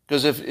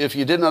 Because if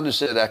you didn't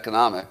understand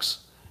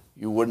economics,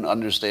 you wouldn't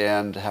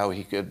understand how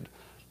he could,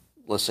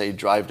 let's say,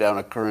 drive down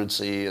a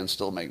currency and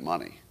still make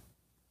money.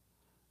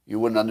 You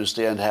wouldn't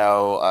understand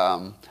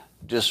how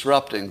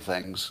disrupting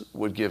things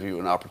would give you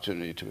an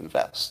opportunity to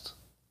invest,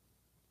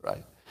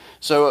 right?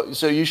 So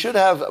you should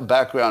have a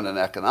background in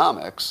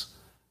economics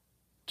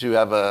to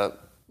have a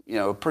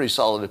pretty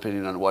solid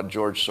opinion on what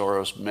George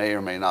Soros may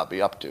or may not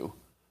be up to,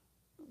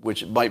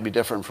 which might be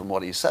different from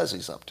what he says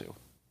he's up to,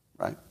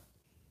 right?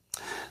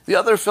 The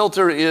other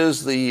filter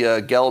is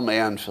the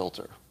Gell-Mann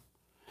filter.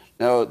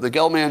 Now, the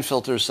Gell-Mann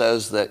filter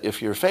says that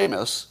if you're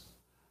famous,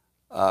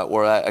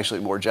 or actually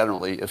more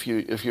generally, if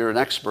you're an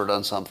expert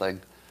on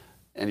something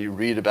and you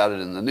read about it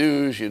in the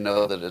news, you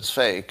know that it's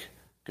fake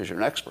because you're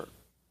an expert.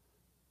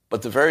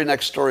 But the very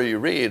next story you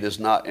read is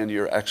not in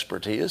your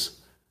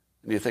expertise,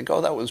 and you think, oh,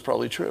 that one's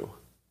probably true.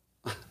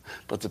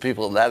 But the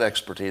people in that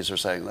expertise are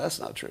saying that's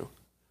not true.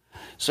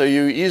 So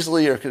you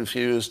easily are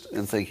confused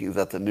in thinking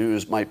that the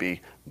news might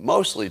be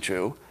mostly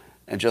true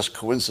and just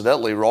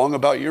coincidentally wrong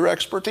about your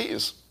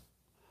expertise.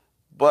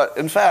 But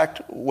in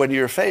fact, when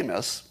you're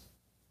famous,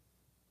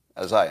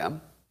 as I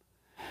am,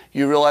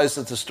 you realize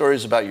that the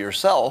stories about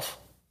yourself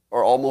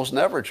are almost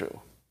never true.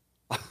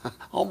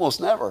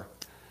 Almost never.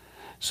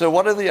 So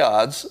what are the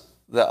odds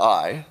that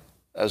I,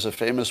 as a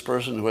famous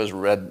person who has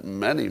read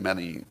many,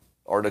 many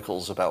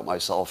articles about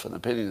myself and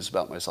opinions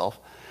about myself,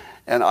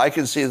 and I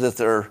can see that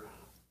they're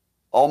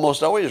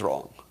almost always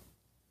wrong,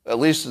 at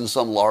least in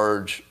some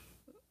large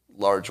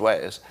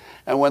ways.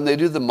 And when they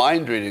do the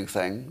mind reading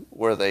thing,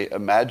 where they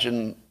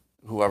imagine,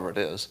 whoever it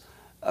is,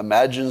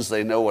 imagines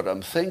they know what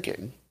I'm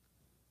thinking,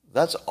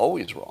 that's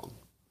always wrong.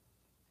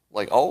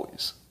 Like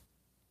always.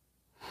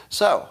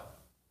 So,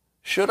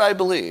 should I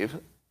believe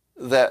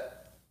that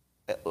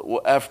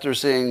after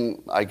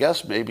seeing, I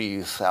guess,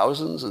 maybe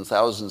thousands and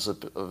thousands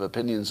of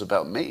opinions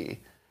about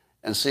me,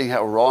 and seeing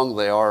how wrong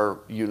they are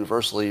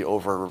universally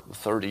over a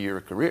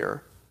 30-year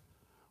career,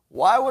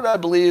 why would I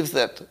believe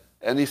that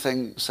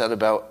anything said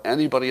about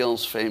anybody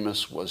else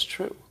famous was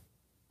true?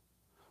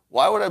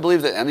 Why would I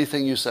believe that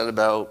anything you said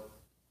about,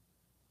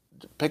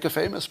 pick a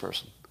famous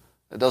person,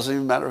 it doesn't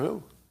even matter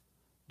who,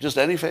 just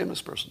any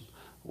famous person.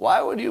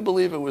 Why would you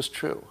believe it was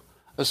true?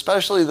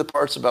 Especially the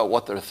parts about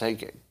what they're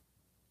thinking.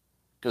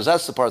 Because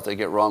that's the part they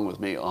get wrong with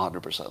me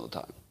 100% of the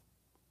time.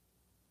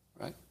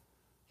 Right?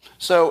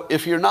 So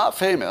if you're not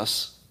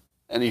famous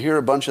and you hear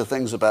a bunch of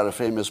things about a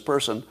famous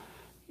person,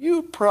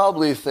 you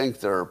probably think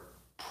they're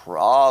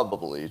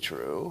probably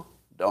true,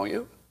 don't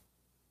you?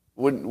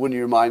 Wouldn't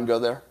your mind go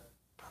there?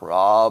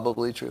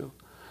 Probably true.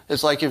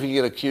 It's like if you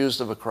get accused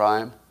of a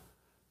crime.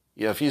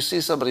 If you see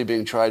somebody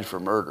being tried for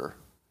murder,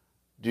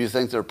 do you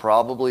think they're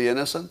probably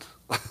innocent?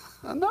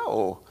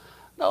 No,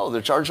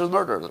 they're charged with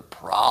murder. They're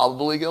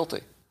probably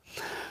guilty.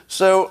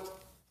 So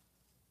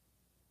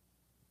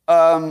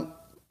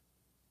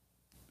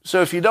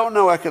if you don't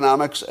know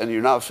economics and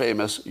you're not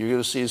famous, you're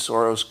going to see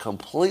Soros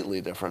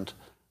completely different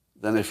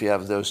than if you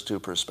have those two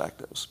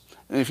perspectives.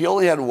 And if you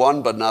only had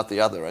one but not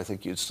the other, I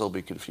think you'd still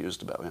be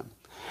confused about him.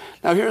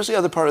 Now, here's the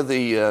other part of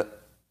the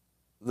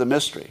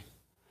mystery.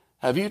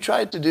 Have you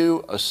tried to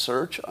do a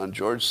search on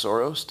George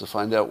Soros to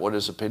find out what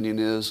his opinion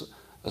is,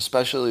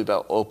 especially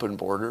about open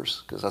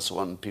borders? Because that's the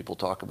one people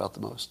talk about the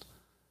most.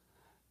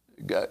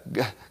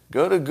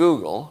 Go to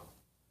Google,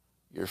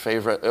 your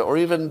favorite, or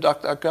even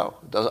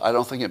DuckDuckGo. I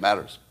don't think it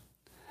matters.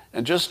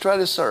 and just try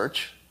to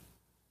search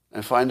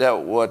and find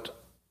out what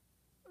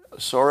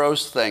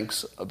Soros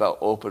thinks about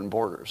open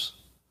borders.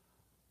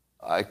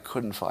 I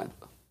couldn't find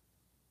it.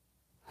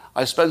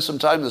 I spent some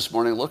time this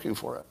morning looking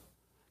for it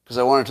because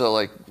I wanted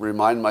to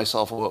remind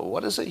myself of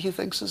what is it he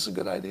thinks is a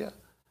good idea.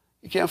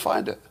 You can't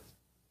find it.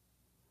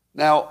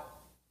 Now,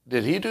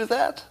 did he do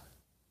that?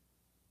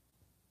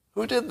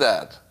 Who did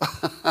that?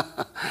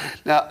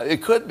 Now,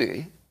 it could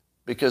be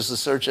because the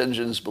search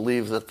engines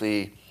believe that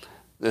the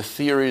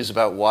theories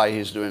about why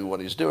he's doing what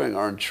he's doing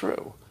aren't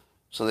true.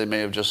 So they may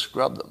have just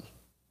scrubbed them.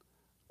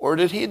 Or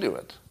did he do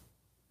it?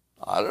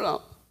 I don't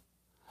know.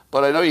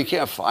 But I know you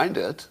can't find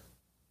it.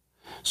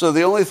 So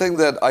the only thing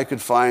that I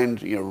could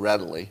find,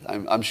 readily,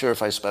 I'm sure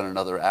if I spent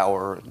another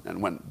hour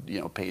and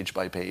went, page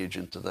by page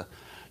into the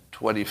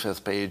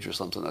 25th page or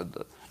something,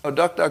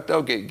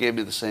 DuckDuckGo gave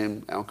me the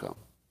same outcome.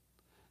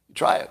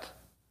 Try it.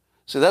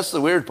 See, that's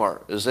the weird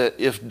part, is that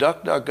if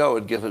DuckDuckGo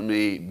had given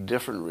me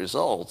different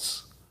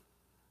results,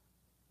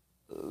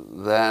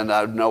 then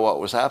I'd know what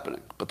was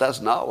happening. But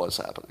that's not what's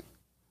happening.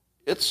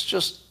 It's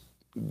just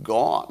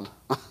gone.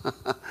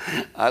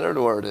 I don't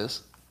know where it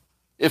is.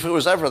 If it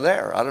was ever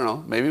there, I don't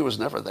know. Maybe it was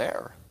never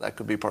there. That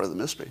could be part of the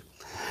mystery.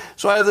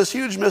 So I have this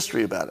huge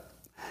mystery about it.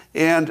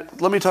 And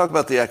let me talk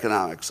about the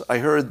economics. I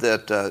heard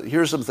that,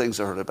 here's some things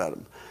I heard about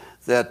him.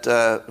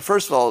 That,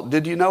 first of all,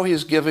 did you know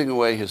he's giving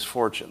away his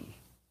fortune?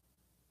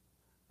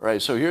 Right,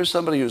 so here's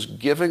somebody who's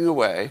giving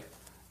away,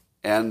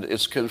 and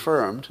it's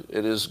confirmed,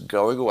 it is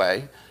going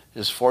away.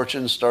 His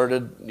fortune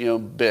started,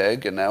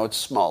 big, and now it's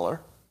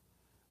smaller.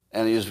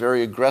 And he is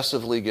very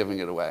aggressively giving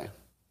it away.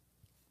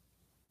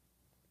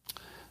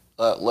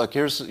 Look,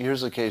 here's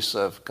a case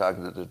of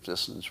cognitive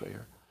dissonance right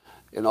here.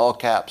 In all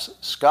caps,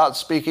 Scott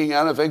speaking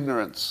out of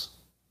ignorance,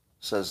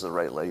 says the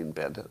right lane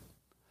bandit.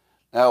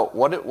 Now,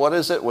 what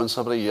is it when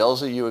somebody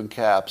yells at you in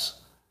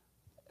caps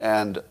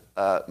and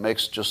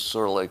makes just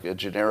sort of like a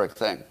generic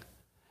thing?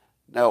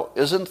 Now,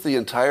 isn't the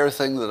entire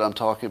thing that I'm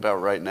talking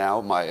about right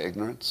now my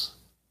ignorance?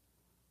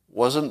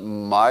 Wasn't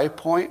my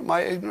point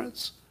my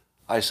ignorance?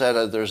 I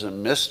said there's a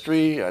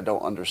mystery, I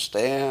don't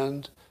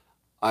understand,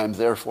 I'm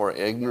therefore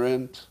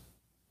ignorant.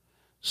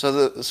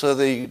 So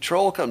the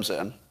troll comes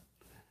in,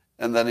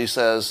 and then he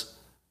says,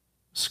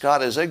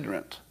 Scott is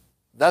ignorant.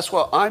 That's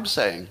what I'm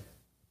saying.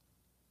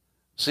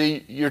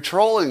 See, you're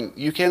trolling.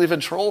 You can't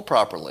even troll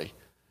properly.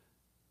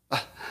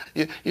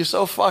 You're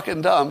so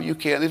fucking dumb, you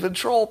can't even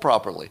troll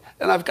properly.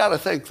 And I've got to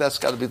think that's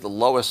got to be the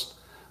lowest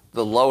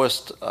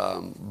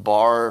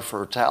bar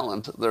for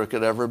talent there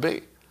could ever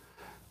be.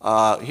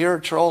 Here,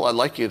 troll, I'd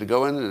like you to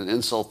go in and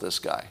insult this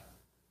guy.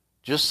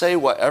 Just say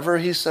whatever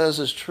he says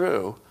is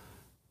true.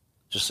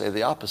 Just say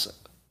the opposite.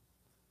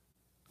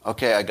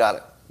 Okay, I got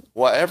it.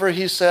 Whatever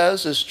he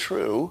says is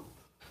true.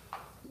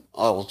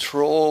 I'll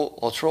troll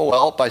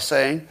well by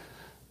saying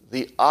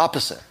the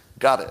opposite.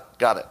 Got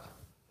it.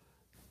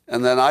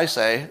 And then I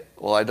say,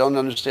 well, I don't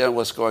understand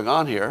what's going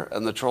on here.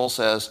 And the troll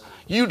says,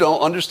 you don't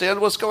understand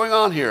what's going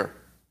on here,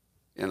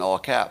 in all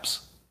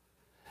caps.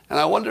 And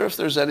I wonder if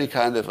there's any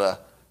kind of a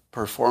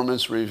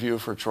performance review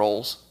for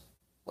trolls.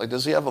 Like,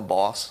 does he have a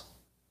boss?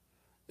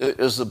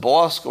 Is the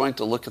boss going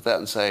to look at that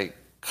and say,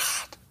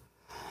 God,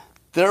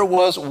 there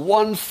was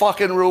one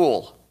fucking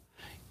rule.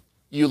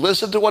 You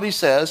listen to what he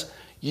says,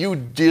 you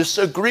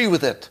disagree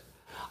with it.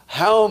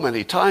 How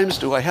many times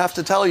do I have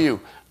to tell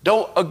you,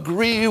 don't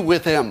agree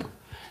with him,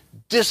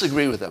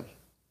 disagree with him?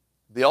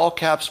 The all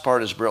caps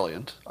part is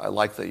brilliant. I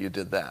like that you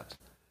did that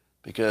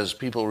because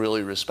people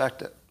really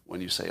respect it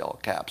when you say all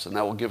caps, and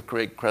that will give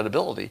great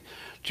credibility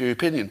to your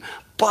opinion.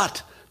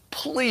 But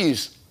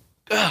please,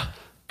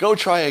 go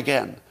try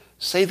again.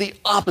 Say the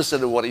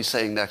opposite of what he's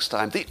saying next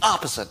time. The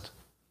opposite.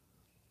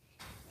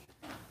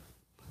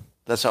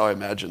 That's how I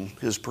imagine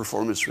his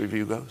performance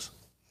review goes.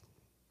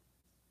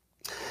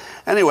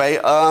 Anyway,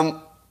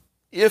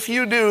 if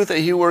you knew that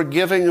he were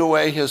giving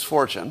away his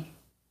fortune,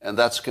 and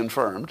that's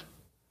confirmed,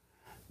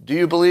 do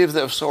you believe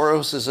that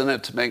Soros is in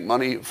it to make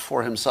money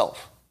for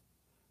himself?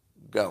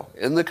 Go.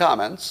 In the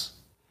comments,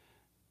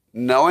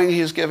 knowing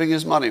he's giving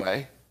his money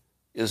away,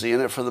 is he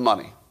in it for the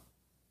money?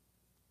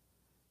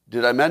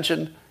 Did I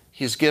mention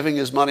he's giving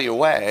his money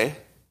away?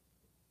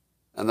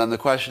 And then the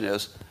question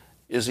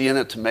is he in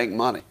it to make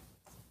money?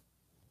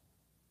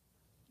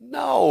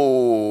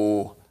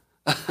 No.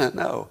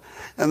 No.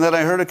 And then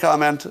I heard a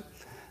comment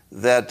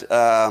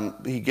that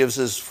he gives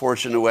his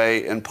fortune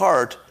away in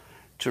part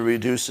to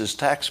reduce his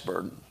tax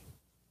burden.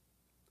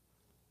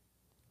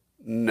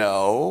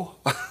 No.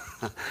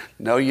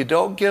 No, you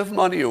don't give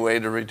money away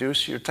to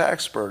reduce your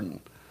tax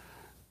burden.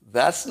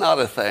 That's not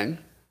a thing.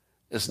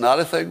 It's not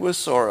a thing with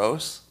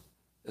Soros.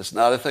 It's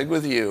not a thing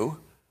with you.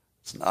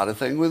 It's not a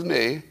thing with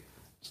me.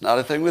 It's not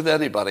a thing with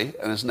anybody.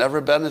 And it's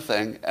never been a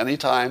thing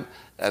anytime,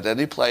 at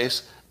any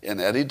place, in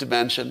any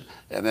dimension,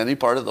 in any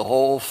part of the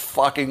whole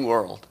fucking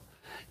world.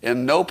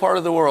 In no part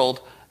of the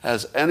world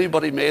has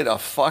anybody made a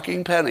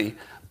fucking penny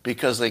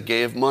because they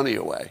gave money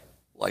away,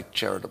 like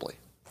charitably.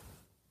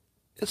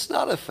 It's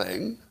not a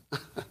thing.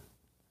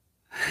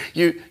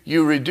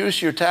 You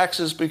reduce your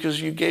taxes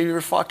because you gave your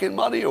fucking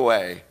money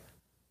away.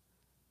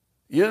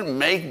 You didn't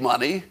make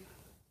money.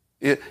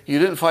 You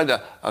didn't find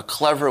a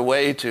clever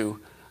way to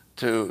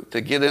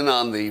get in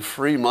on the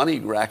free money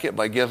racket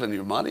by giving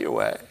your money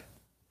away.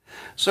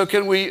 So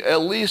can we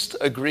at least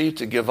agree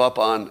to give up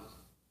on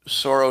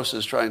Soros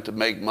is trying to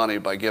make money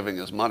by giving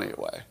his money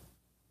away?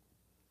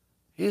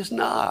 He's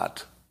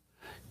not.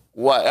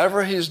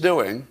 Whatever he's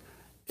doing,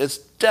 it's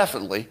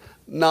definitely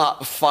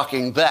not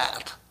fucking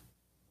that.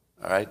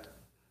 All right?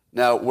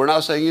 Now, we're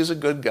not saying he's a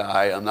good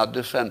guy. I'm not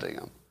defending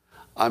him.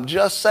 I'm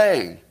just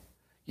saying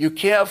you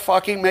can't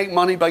fucking make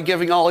money by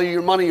giving all of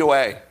your money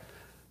away.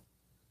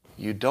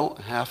 You don't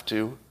have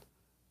to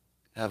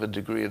have a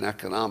degree in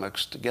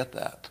economics to get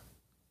that.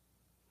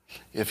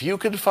 If you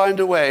can find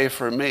a way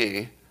for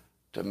me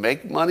to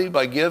make money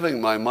by giving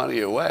my money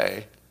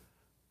away,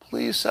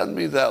 please send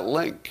me that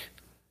link,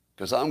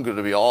 because I'm going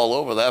to be all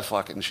over that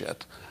fucking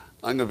shit.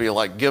 I'm going to be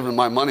like giving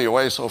my money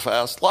away so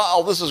fast.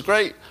 Wow, this is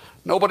great.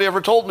 Nobody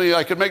ever told me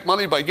I could make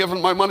money by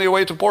giving my money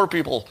away to poor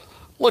people.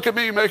 Look at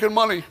me making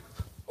money.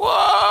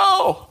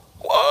 Whoa!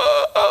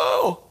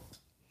 Whoa!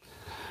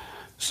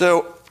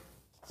 So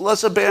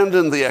let's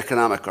abandon the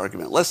economic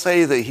argument. Let's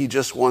say that he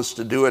just wants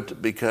to do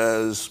it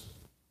because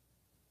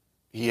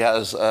he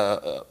has...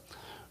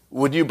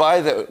 would you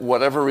buy that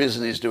whatever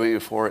reason he's doing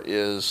it for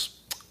is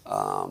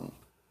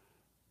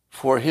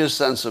for his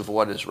sense of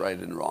what is right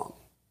and wrong?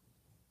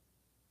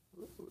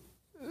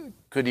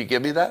 Could you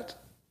give me that?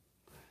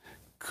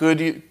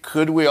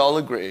 Could we all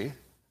agree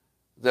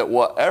that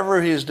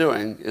whatever he's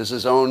doing is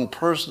his own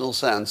personal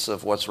sense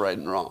of what's right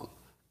and wrong?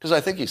 Because I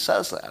think he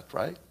says that,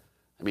 right?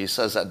 I mean, he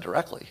says that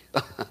directly.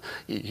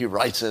 he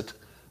writes it.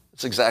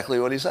 It's exactly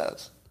what he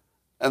says.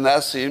 And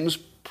that seems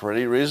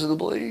pretty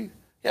reasonably,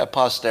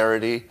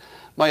 posterity.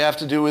 Might have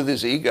to do with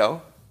his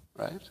ego,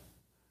 right?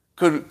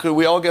 Could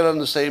we all get on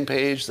the same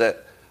page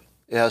that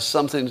it has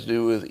something to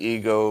do with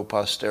ego,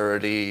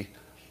 posterity,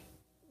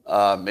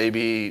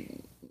 maybe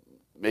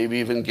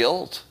even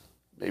guilt.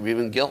 Maybe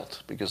even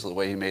guilt because of the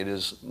way he made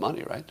his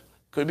money, right?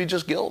 Could be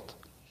just guilt.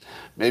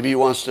 Maybe he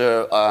wants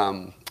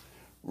to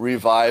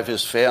revive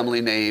his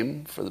family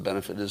name for the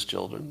benefit of his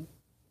children.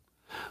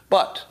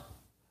 But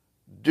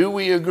do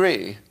we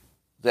agree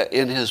that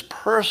in his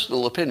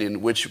personal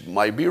opinion, which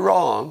might be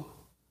wrong,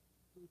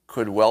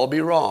 could well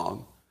be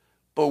wrong,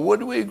 but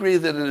would we agree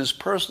that in his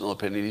personal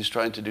opinion, he's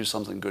trying to do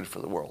something good for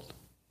the world?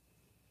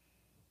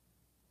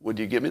 Would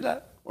you give me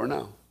that or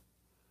no?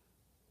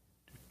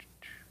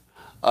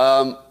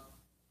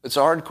 It's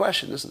a hard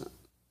question, isn't it?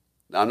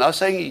 Now, I'm not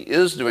saying he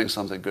is doing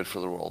something good for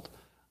the world.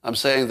 I'm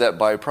saying that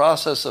by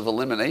process of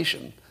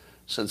elimination,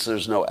 since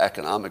there's no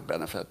economic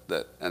benefit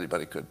that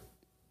anybody could,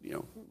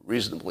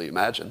 reasonably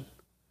imagine.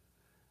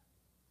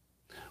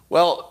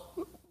 Well,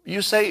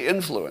 you say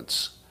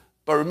influence,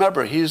 but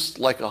remember, he's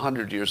like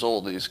 100 years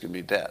old and he's going to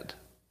be dead.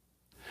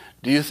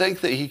 Do you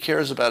think that he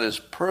cares about his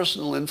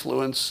personal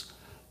influence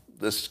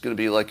that's going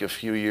to be like a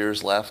few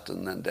years left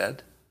and then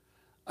dead?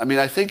 I mean,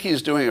 I think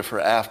he's doing it for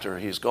after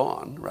he's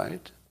gone,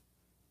 right?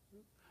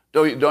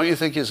 Don't you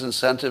think his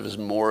incentive is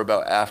more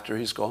about after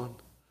he's gone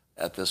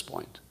at this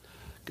point?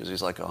 Because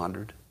he's like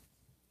 100.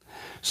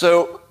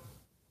 So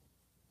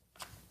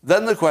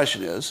then the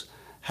question is,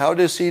 how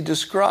does he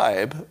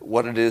describe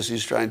what it is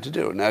he's trying to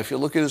do? Now, if you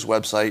look at his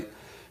website,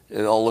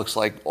 it all looks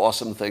like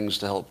awesome things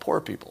to help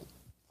poor people,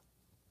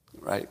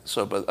 right?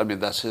 So, but I mean,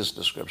 that's his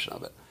description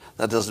of it.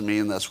 That doesn't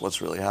mean that's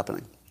what's really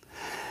happening.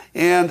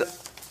 And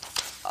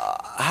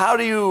how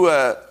do you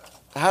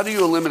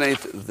eliminate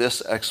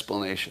this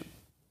explanation?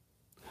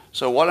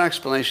 So one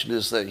explanation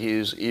is that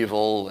he's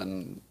evil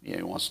and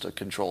he wants to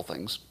control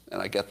things,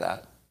 and I get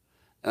that.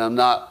 And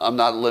I'm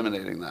not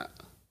eliminating that.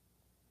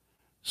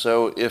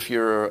 So if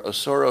you're a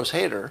Soros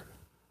hater,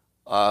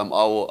 I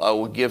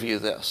will give you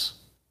this.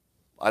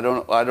 I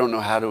don't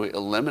know how to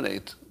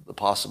eliminate the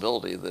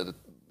possibility that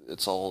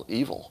it's all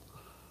evil.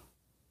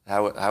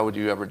 How would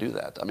you ever do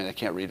that? I mean, I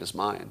can't read his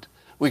mind.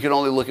 We can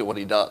only look at what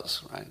he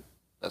does, right?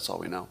 That's all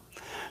we know.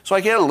 So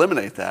I can't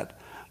eliminate that.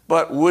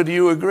 But would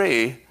you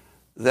agree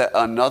that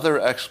another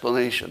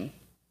explanation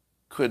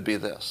could be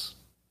this?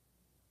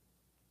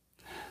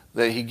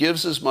 That he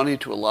gives his money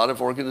to a lot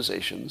of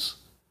organizations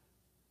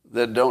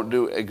that don't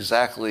do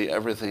exactly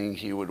everything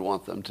he would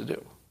want them to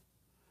do.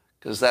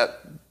 Because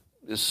that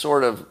is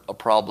sort of a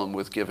problem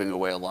with giving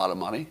away a lot of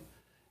money.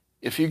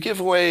 If you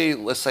give away,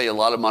 let's say, a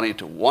lot of money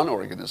to one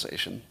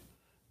organization,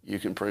 you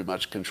can pretty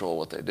much control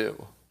what they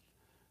do.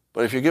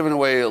 But if you're giving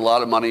away a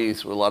lot of money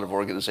through a lot of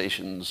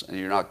organizations and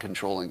you're not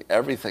controlling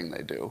everything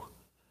they do,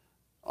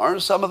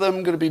 aren't some of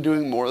them going to be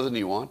doing more than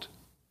you want?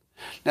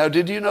 Now,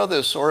 did you know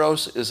that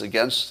Soros is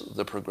against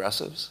the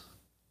progressives?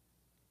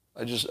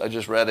 I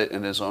just read it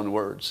in his own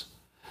words.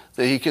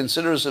 That he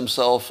considers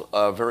himself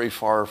very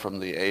far from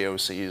the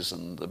AOCs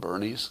and the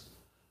Bernies.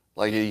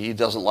 Like he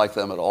doesn't like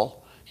them at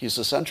all. He's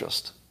a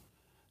centrist.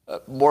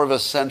 More of a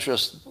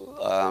centrist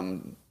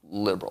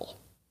liberal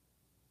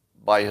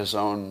by his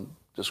own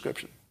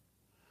description.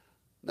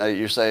 Now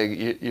you're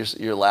saying,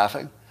 you're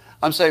laughing?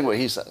 I'm saying what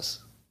he says.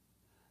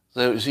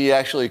 So he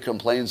actually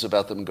complains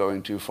about them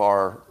going too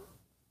far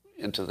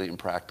into the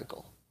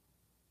impractical.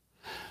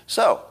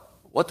 So,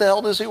 what the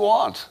hell does he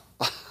want?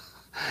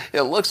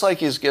 It looks like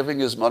he's giving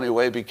his money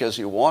away because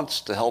he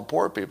wants to help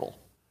poor people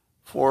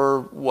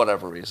for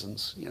whatever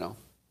reasons,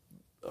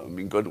 I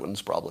mean, good ones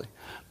probably,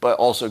 but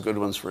also good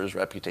ones for his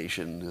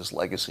reputation, his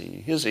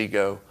legacy, his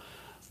ego.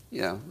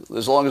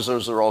 As long as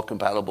those are all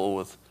compatible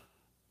with.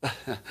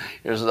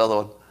 Here's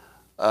another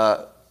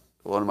one.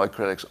 One of my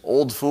critics,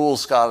 old fool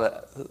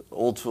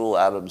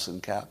Adams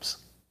in caps.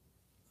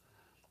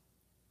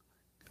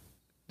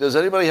 Does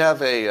anybody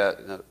have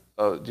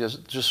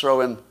just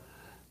throw in,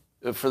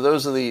 for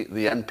those of the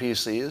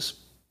NPCs,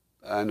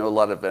 I know a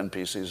lot of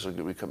NPCs are going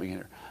to be coming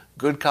here.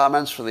 Good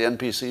comments for the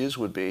NPCs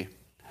would be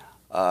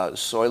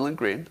Soylent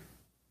Green,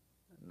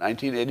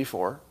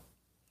 1984,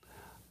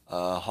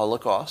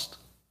 Holocaust,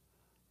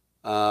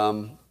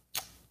 and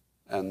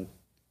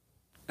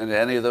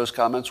any of those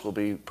comments will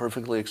be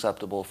perfectly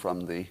acceptable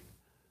from the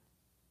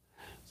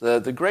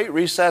Great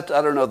Reset.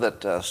 I don't know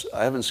that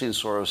I haven't seen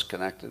Soros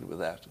connected with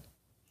that.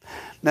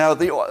 Now,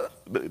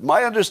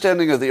 my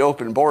understanding of the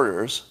open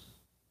borders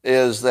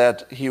is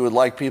that he would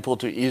like people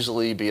to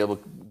easily be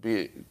able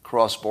to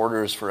cross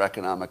borders for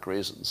economic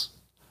reasons.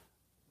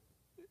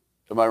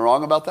 Am I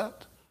wrong about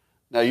that?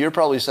 Now, you're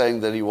probably saying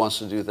that he wants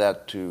to do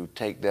that to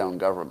take down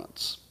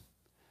governments.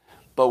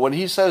 But when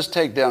he says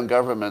take down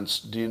governments,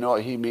 do you know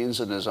what he means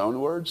in his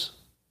own words?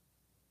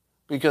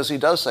 Because he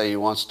does say he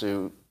wants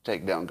to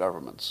take down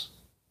governments.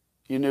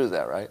 You knew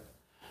that, right?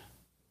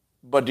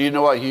 But do you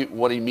know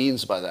what he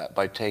means by that,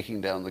 by taking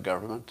down the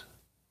government?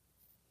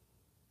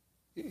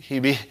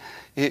 He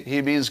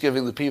means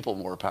giving the people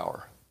more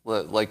power.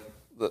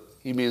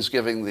 He means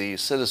giving the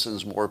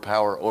citizens more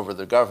power over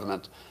the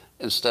government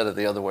instead of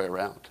the other way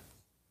around.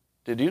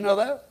 Did you know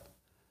that?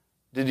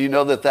 Did you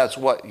know that that's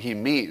what he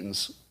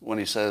means when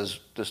he says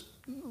just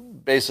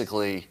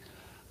basically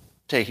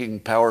taking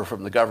power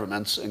from the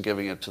governments and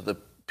giving it to the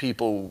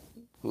people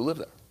who live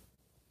there?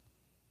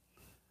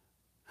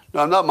 No,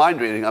 I'm not mind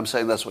reading. I'm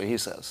saying that's what he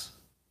says.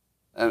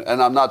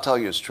 And I'm not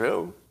telling you it's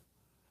true.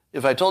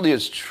 If I told you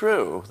it's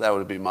true, that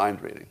would be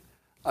mind reading.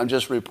 I'm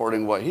just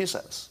reporting what he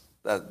says.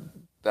 That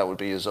would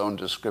be his own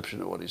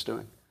description of what he's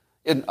doing.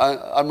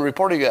 I'm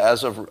reporting it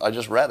as of, I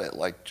just read it,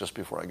 just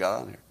before I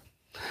got on here.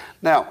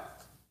 Now,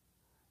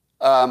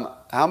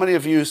 how many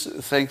of you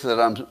think that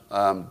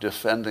I'm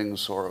defending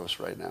Soros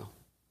right now?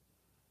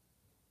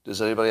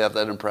 Does anybody have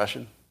that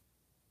impression?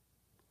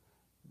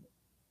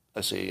 I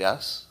see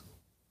yes.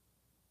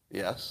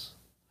 Yes.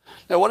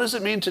 Now, what does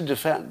it mean to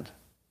defend?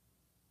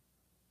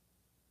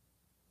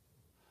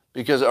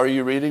 Because are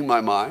you reading my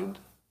mind?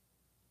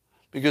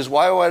 Because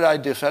why would I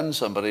defend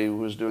somebody who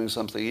was doing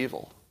something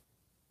evil?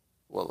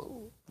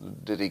 Well,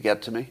 did he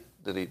get to me?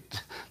 Did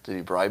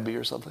he bribe me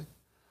or something?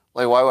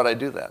 Why would I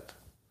do that?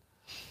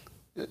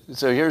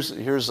 So here's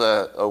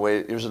a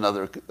way. Here's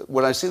another.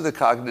 When I see the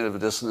cognitive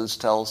dissonance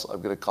tells,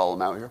 I'm going to call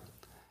them out here.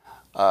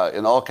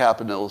 In all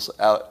capitals,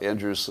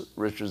 Andrew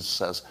Richards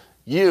says,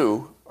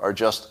 "You are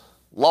just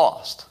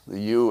lost." The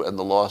 "you" and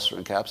the "lost" are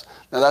in caps.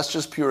 Now that's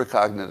just pure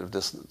cognitive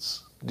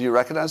dissonance. Do you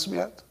recognize them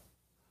yet?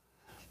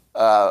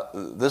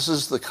 This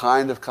is the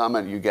kind of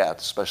comment you get,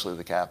 especially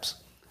the caps,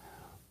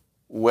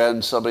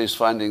 when somebody's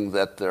finding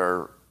that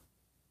their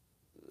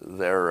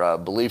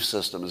belief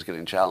system is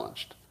getting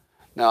challenged.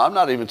 Now, I'm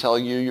not even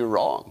telling you you're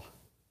wrong.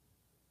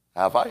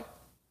 Have I?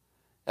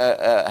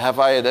 Have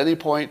I at any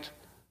point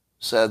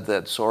said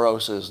that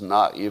Soros is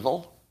not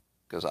evil?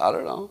 Because I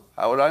don't know.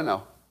 How would I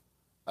know?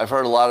 I've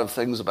heard a lot of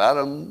things about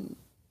him,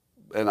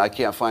 and I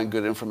can't find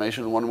good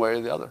information one way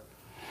or the other.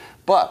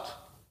 But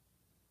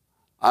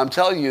I'm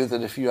telling you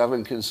that if you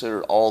haven't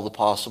considered all the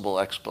possible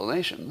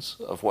explanations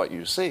of what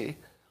you see,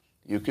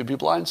 you could be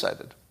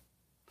blindsided.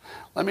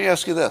 Let me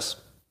ask you this.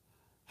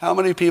 How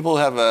many people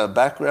have a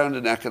background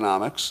in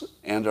economics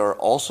and are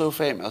also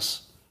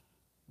famous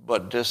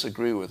but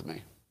disagree with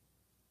me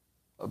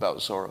about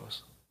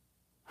Soros?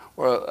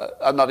 Or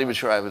I'm not even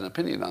sure I have an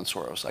opinion on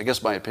Soros. I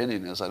guess my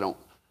opinion is I don't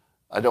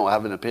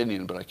have an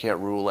opinion, but I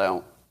can't rule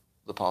out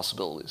the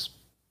possibilities.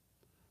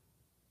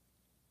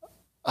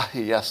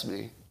 Yes,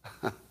 me.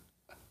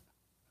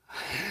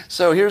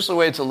 So here's the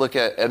way to look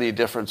at any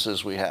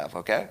differences we have,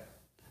 okay?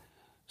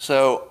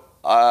 So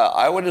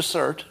I would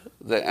assert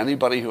that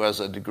anybody who has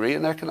a degree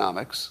in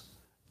economics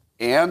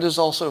and is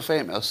also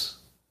famous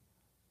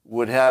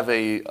would have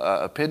a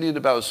opinion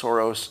about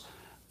Soros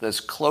that's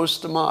close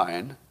to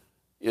mine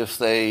if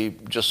they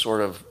just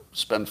sort of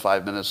spend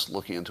 5 minutes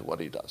looking into what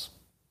he does.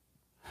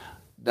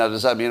 Now,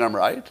 does that mean I'm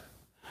right?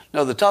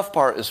 No, the tough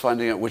part is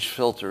finding out which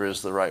filter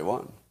is the right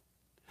one.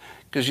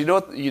 Because you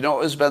know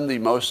what has been the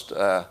most,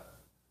 do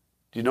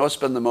you know what's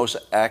been the most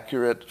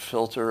accurate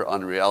filter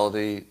on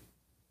reality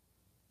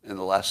in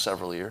the last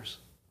several years?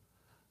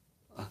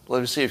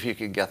 Let me see if you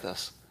can get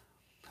this.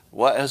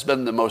 What has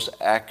been the most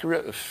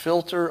accurate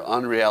filter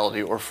on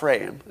reality, or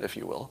frame, if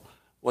you will?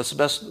 What's the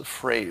best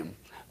frame?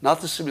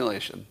 Not the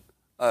simulation.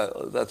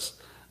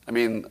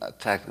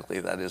 Technically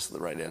that is the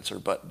right answer,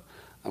 but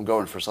I'm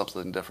going for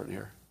something different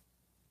here.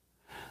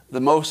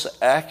 The most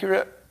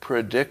accurate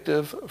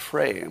predictive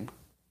frame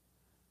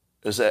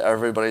is that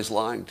everybody's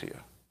lying to you.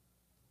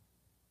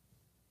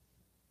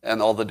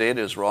 and all the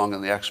data is wrong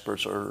and the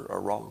experts are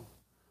wrong.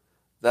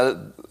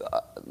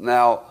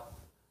 Now,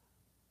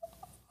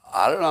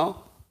 I don't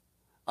know.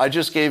 I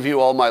just gave you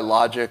all my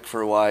logic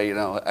for why,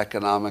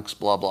 economics,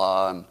 blah,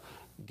 blah, and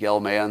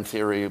Gell-Mann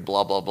theory,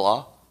 blah, blah,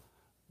 blah.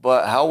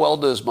 But how well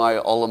does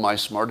all of my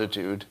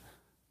smartitude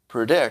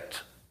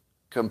predict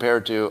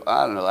compared to,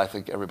 I don't know, I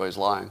think everybody's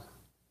lying.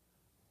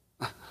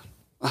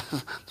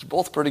 It's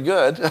both pretty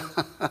good.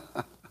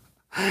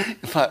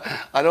 But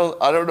I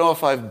don't know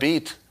if I've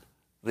beat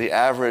the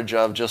average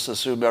of just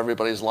assume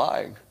everybody's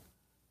lying.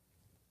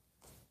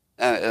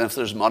 And if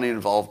there's money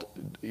involved,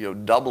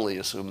 doubly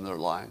assume they're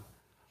lying.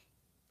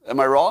 Am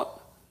I wrong?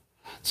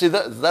 See,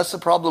 that's the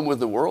problem with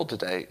the world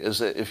today, is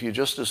that if you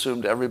just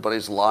assumed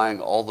everybody's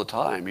lying all the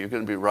time, you're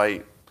going to be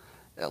right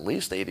at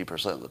least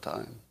 80% of the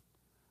time.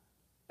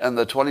 And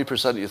the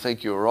 20% you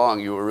think you were wrong,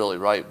 you were really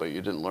right, but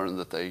you didn't learn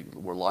that they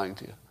were lying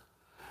to you.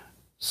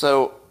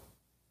 So,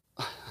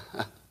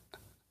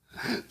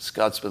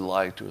 Scott's been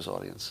lying to his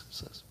audience, he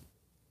says.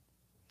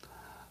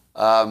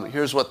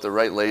 Here's what the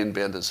Right Lane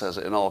Bandit says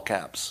in all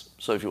caps.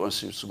 So if you want to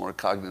see some more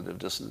cognitive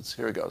dissonance,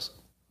 here it goes.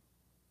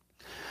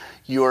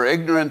 You are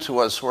ignorant to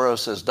what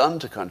Soros has done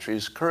to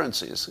countries'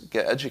 currencies.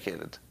 Get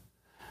educated.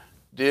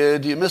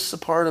 Did you miss the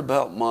part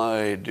about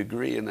my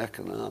degree in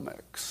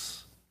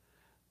economics?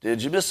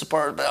 Did you miss the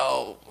part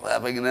about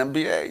having an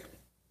MBA?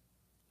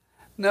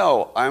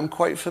 No, I'm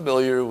quite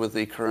familiar with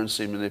the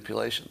currency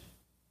manipulation.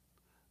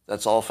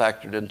 That's all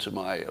factored into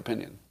my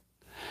opinion.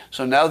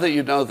 So now that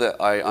you know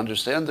that I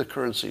understand the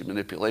currency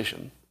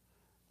manipulation,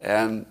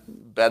 and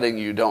betting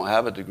you don't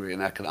have a degree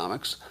in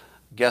economics,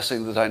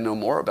 guessing that I know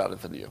more about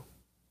it than you.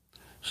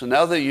 So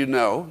now that you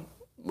know,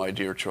 my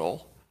dear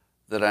troll,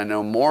 that I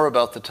know more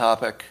about the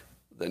topic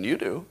than you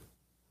do,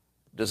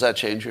 does that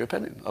change your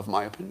opinion of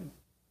my opinion?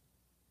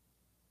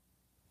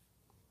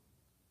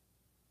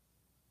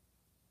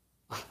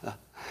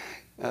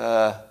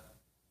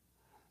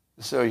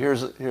 So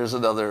here's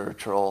another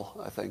troll,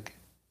 I think.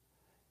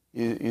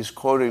 He's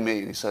quoting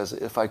me. He says,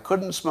 if I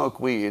couldn't smoke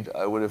weed,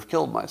 I would have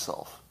killed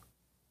myself.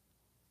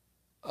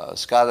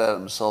 Scott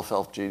Adams,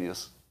 self-help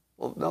genius.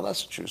 Well, no,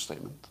 that's a true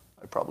statement.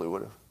 I probably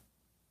would have.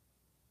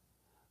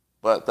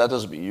 But that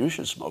doesn't mean you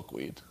should smoke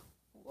weed.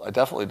 I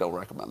definitely don't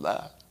recommend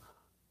that.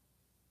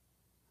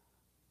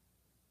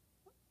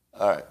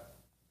 All right.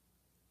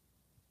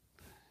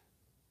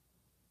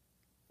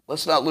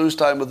 Let's not lose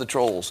time with the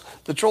trolls.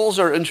 The trolls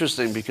are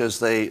interesting because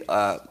they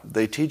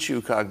teach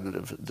you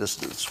cognitive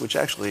dissonance, which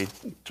actually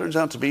turns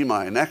out to be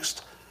my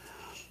next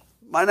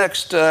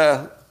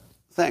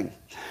thing.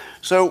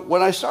 So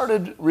when I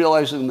started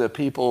realizing that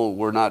people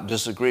were not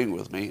disagreeing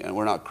with me and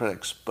were not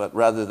critics, but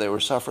rather they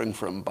were suffering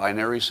from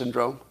binary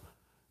syndrome.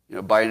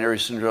 Binary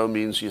syndrome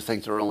means you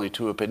think there are only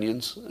two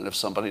opinions, and if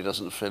somebody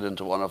doesn't fit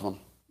into one of them,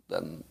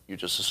 then you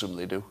just assume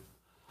they do.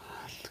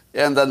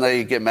 And then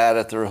they get mad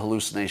at their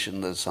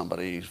hallucination that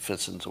somebody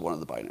fits into one of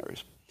the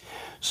binaries.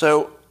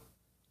 So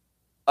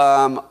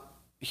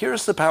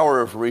here's the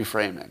power of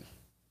reframing.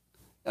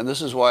 And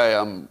this is why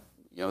I'm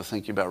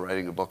thinking about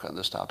writing a book on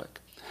this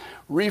topic.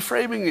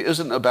 Reframing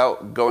isn't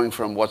about going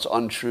from what's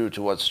untrue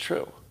to what's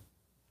true.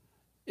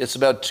 It's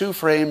about two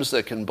frames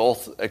that can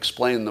both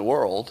explain the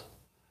world,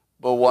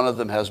 but one of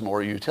them has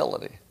more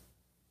utility.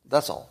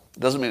 That's all.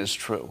 It doesn't mean it's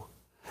true.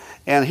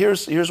 And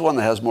here's one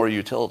that has more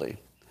utility.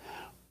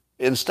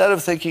 Instead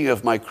of thinking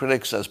of my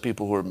critics as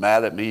people who are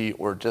mad at me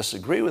or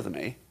disagree with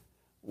me,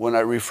 when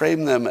I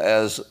reframe them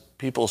as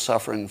people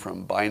suffering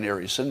from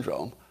binary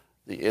syndrome,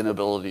 the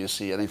inability to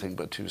see anything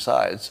but two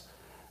sides,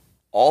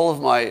 all of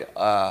my,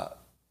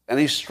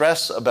 any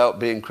stress about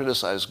being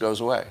criticized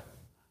goes away.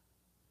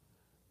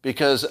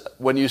 Because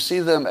when you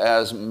see them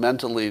as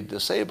mentally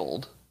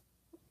disabled,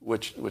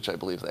 which I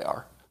believe they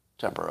are,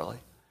 temporarily,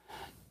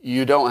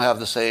 you don't have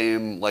the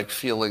same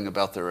feeling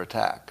about their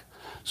attack.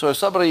 So if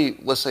somebody,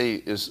 let's say,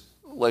 is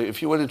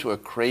if you went into a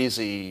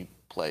crazy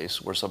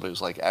place where somebody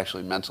was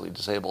actually mentally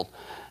disabled,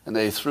 and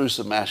they threw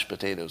some mashed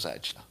potatoes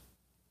at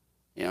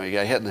you, you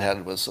got hit in the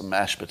head with some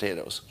mashed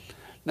potatoes.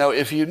 Now,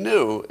 if you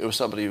knew it was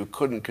somebody who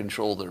couldn't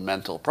control their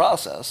mental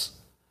process,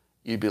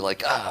 you'd be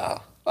like,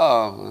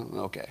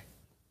 okay.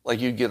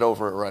 You'd get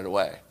over it right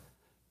away.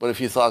 But if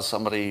you thought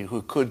somebody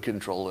who could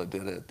control it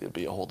did it, it'd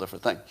be a whole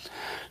different thing.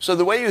 So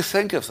the way you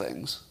think of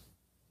things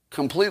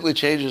completely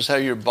changes how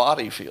your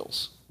body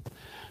feels.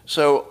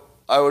 So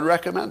I would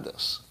recommend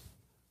this.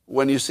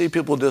 When you see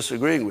people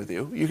disagreeing with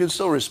you, you can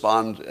still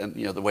respond and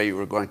the way you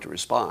were going to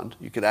respond.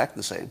 You could act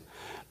the same.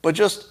 But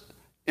just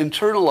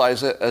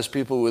internalize it as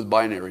people with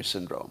binary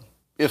syndrome,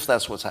 if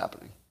that's what's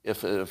happening,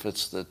 if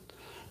it's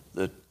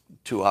the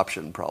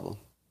two-option problem.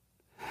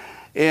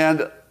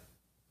 And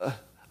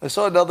I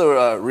saw another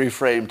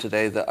reframe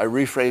today that I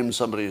reframed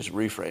somebody's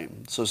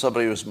reframe. So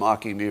somebody was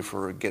mocking me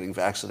for getting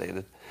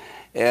vaccinated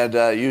and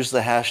used the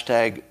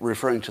hashtag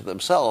referring to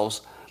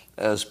themselves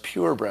as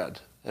purebred.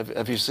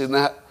 Have you seen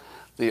that?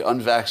 The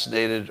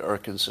unvaccinated are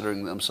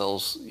considering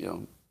themselves,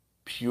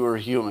 pure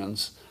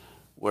humans,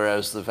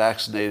 whereas the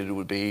vaccinated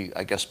would be,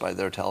 I guess by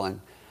their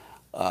telling,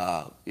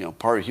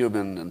 part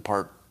human and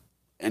part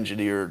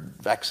engineered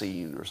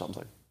vaccine or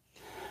something.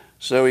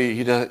 So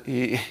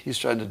he's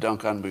trying to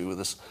dunk on me with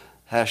this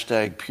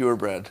hashtag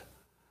purebred,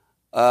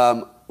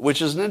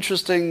 which is an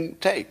interesting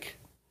take,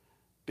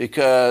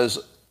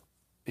 because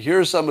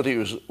here's somebody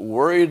who's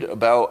worried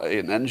about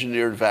an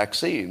engineered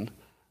vaccine,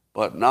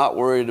 but not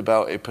worried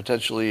about a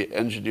potentially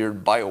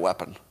engineered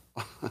bioweapon.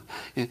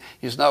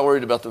 He's not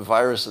worried about the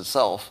virus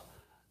itself.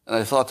 And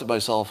I thought to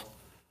myself,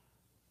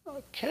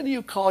 can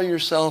you call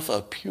yourself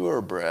a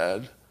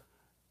purebred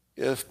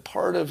if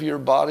part of your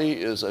body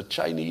is a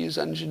Chinese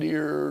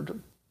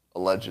engineered,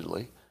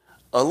 allegedly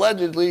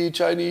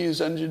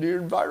Chinese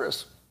engineered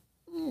virus?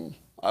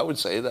 I would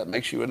say that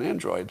makes you an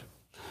android.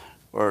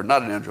 Or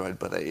not an android,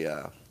 but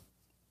a,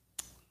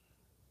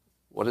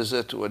 what is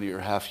it when you're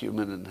half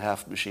human and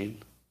half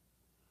machine?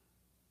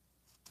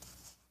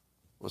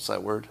 What's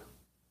that word?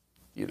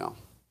 You know,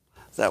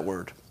 that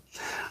word.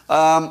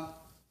 I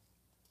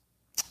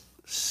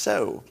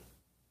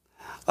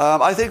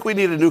think we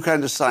need a new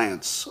kind of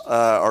science.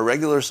 Our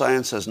regular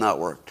science has not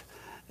worked.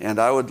 And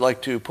I would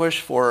like to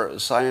push for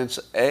science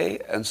A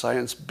and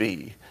science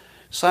B.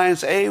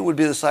 Science A would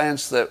be the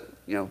science that,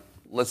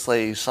 let's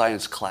say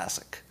science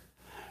classic,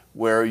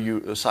 where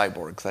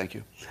cyborg, thank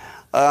you.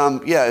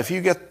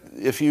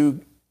 If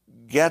you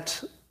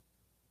get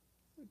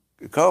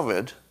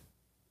COVID,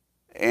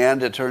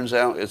 and it turns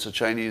out it's a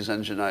Chinese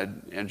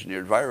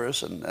engineered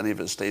virus, and any of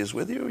it stays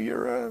with you,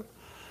 you're a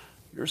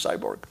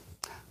cyborg.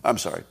 I'm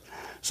sorry.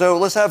 So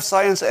let's have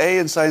science A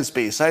and science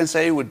B. Science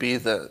A would be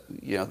the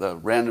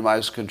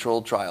randomized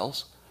controlled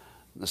trials,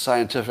 the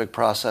scientific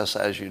process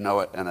as you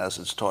know it and as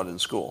it's taught in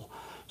school.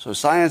 So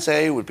science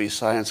A would be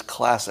science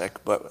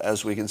classic, but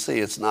as we can see,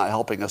 it's not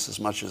helping us as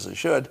much as it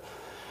should.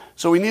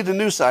 So we need a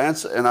new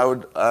science, and I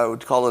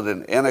would call it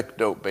an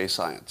anecdote-based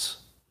science.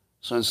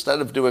 So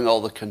instead of doing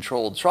all the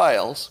controlled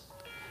trials,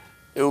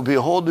 it would be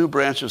a whole new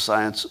branch of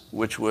science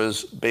which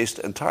was based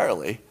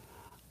entirely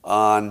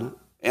on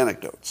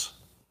anecdotes.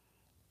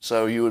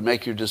 So you would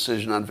make your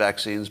decision on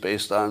vaccines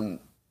based on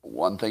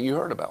one thing you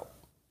heard about.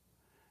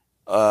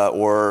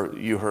 Or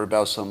you heard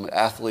about some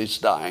athletes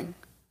dying.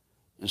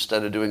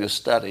 Instead of doing a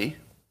study,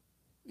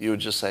 you would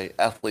just say,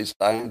 athletes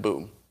dying,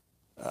 boom,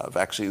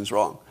 vaccine's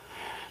wrong.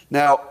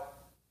 Now,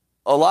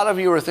 a lot of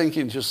you are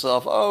thinking to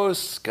yourself, oh,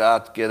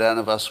 Scott, get out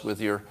of us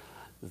with your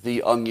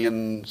The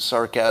Onion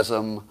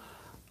sarcasm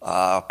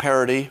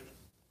parody.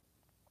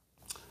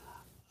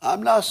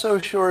 I'm not so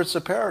sure it's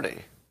a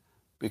parody,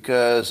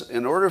 because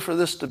in order for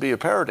this to be a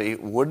parody,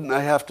 wouldn't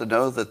I have to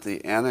know that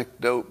the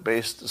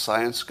anecdote-based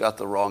science got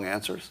the wrong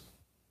answers?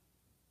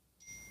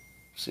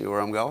 See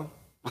where I'm going?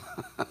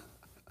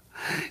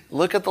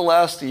 Look at the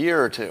last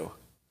year or two.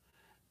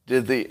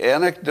 Did the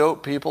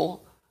anecdote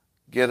people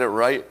get it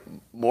right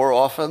more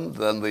often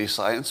than the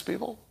science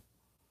people?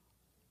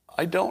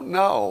 I don't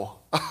know.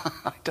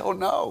 I don't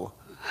know.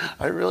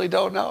 I really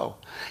don't know.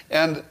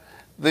 And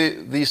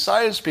the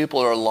science people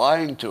are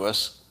lying to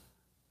us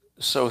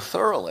so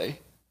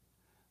thoroughly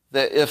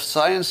that if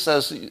science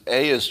says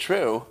A is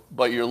true,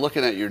 but you're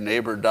looking at your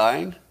neighbor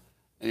dying,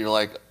 and you're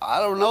like, I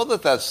don't know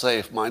that that's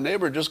safe. My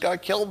neighbor just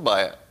got killed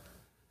by it.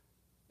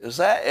 Is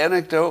that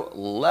anecdote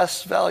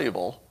less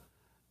valuable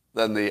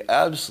than the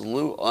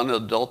absolute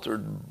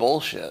unadulterated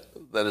bullshit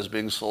that is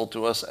being sold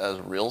to us as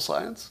real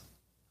science?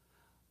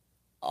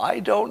 I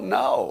don't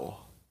know.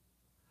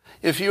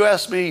 If you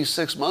asked me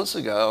 6 months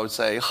ago, I would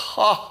say,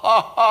 ha,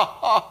 ha, ha,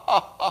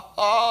 ha,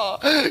 ha,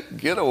 ha,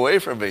 get away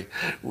from me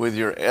with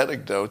your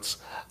anecdotes.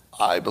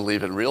 I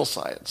believe in real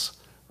science,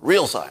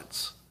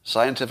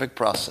 scientific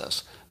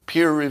process,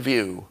 peer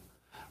review,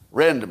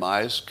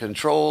 randomized,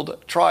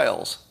 controlled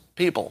trials,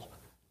 people.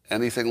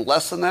 Anything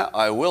less than that,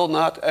 I will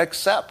not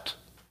accept.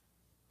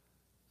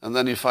 And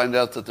then you find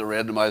out that the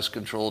randomized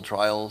controlled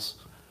trials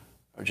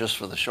are just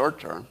for the short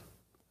term.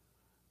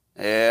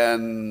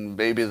 And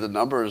maybe the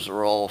numbers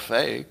are all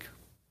fake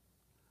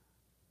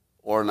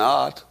or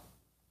not.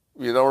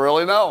 You don't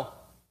really know.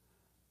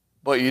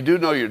 But you do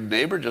know your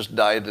neighbor just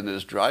died in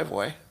his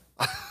driveway.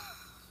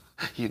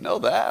 You know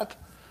that.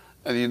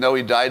 And you know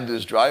he died in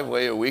his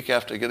driveway a week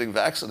after getting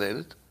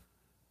vaccinated.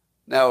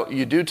 Now,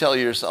 you do tell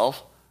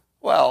yourself,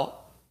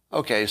 well,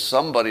 okay,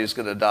 somebody's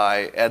going to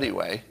die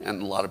anyway,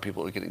 and a lot of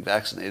people are getting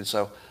vaccinated.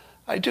 So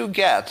I do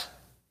get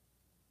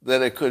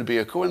that it could be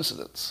a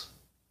coincidence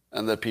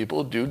and that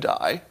people do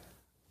die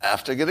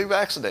after getting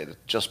vaccinated,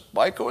 just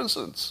by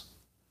coincidence.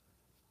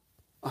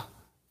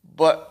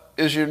 But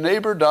is your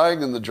neighbor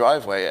dying in the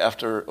driveway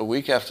after a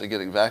week after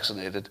getting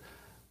vaccinated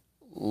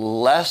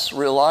less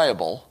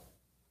reliable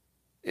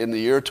in the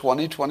year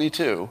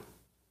 2022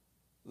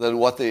 than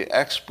what the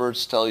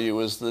experts tell you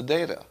is the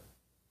data?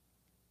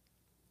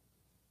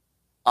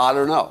 I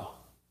don't know.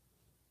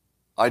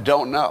 I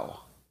don't know.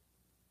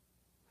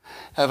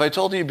 Have I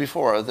told you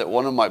before that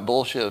one of my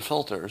bullshit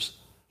filters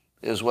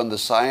is when the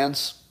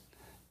science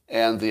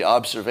and the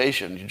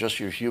observation, just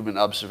your human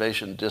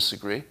observation,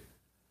 disagree?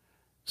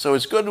 So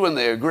it's good when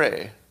they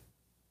agree,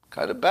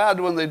 kind of bad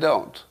when they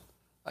don't.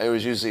 I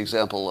always use the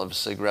example of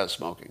cigarette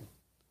smoking.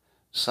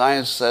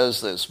 Science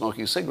says that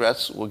smoking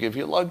cigarettes will give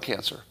you lung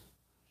cancer.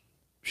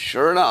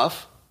 Sure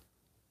enough,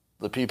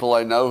 the people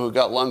I know who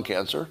got lung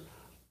cancer,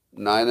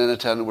 9 out of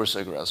 10 were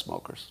cigarette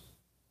smokers.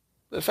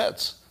 It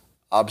fits.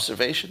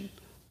 Observation,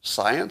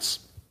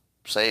 science,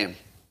 same.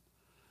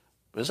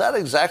 Is that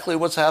exactly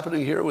what's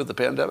happening here with the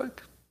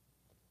pandemic?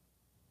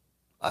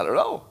 I don't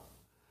know.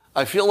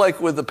 I feel like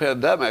with the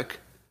pandemic,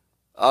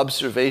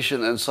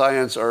 observation and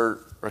science are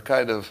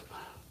kind of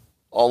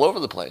all over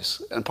the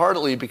place. And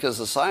partly because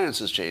the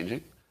science is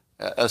changing.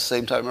 At the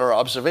same time, our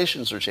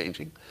observations are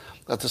changing.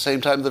 At the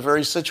same time, the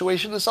very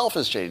situation itself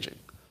is changing.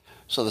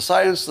 So the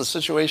science, the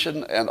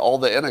situation, and all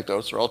the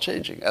anecdotes are all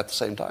changing at the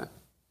same time.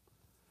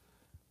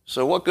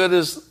 So what good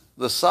is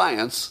the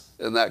science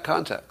in that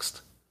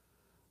context?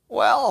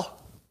 Well,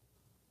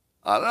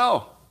 I don't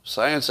know.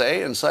 Science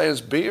A and Science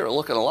B are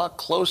looking a lot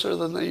closer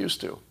than they used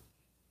to.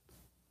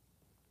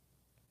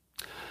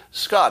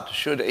 Scott,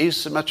 should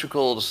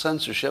asymmetrical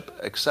censorship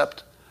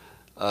affect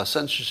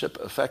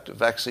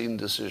vaccine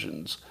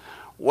decisions?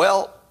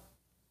 Well,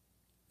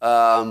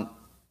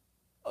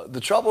 the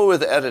trouble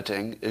with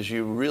editing is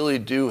you really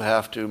do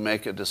have to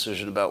make a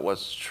decision about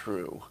what's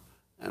true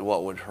and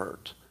what would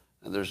hurt.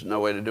 And there's no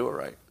way to do it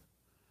right.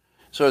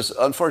 So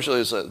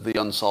unfortunately, it's the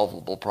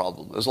unsolvable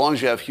problem. As long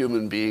as you have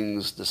human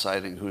beings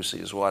deciding who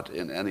sees what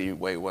in any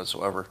way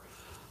whatsoever,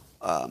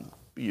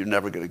 you're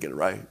never going to get it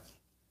right.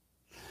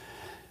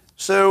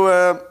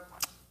 So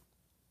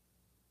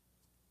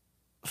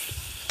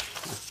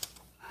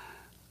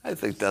I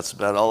think that's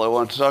about all I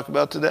want to talk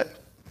about today.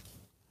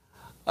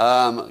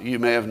 You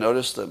may have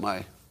noticed that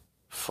my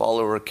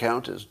follower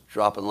count is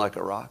dropping like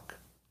a rock.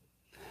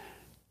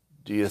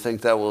 Do you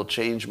think that will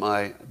change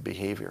my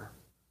behavior?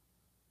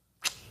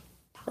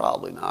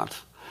 Probably not.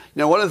 You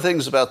know, one of the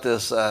things about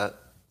this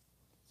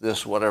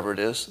whatever it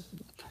is,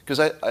 because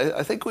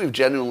I think we've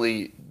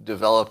genuinely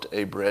developed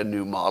a brand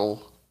new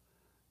model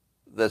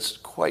that's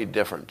quite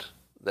different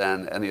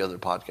than any other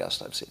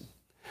podcast I've seen.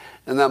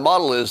 And that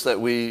model is that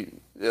we,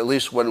 at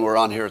least when we're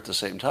on here at the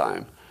same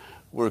time,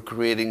 we're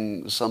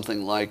creating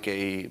something like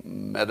a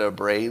meta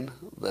brain.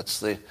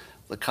 That's the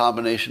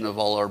combination of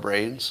all our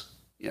brains,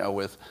 you know,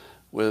 with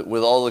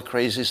all the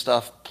crazy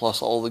stuff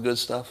plus all the good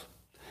stuff.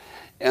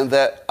 And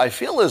that I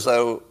feel as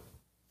though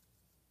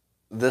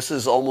this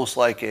is almost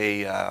like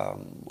a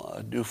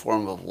new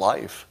form of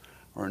life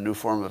or a new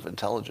form of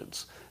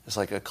intelligence. It's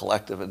like a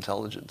collective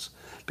intelligence.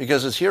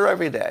 Because it's here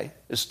every day.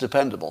 It's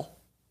dependable,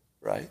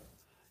 right?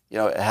 You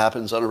know, it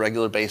happens on a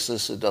regular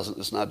basis.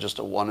 It's not just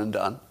a one and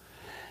done.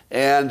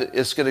 And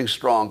it's getting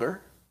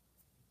stronger,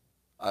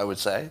 I would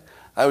say.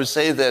 I would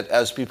say that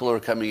as people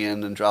are coming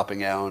in and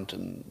dropping out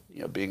and,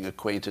 you know, being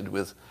acquainted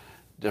with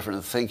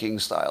different thinking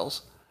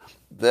styles,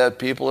 that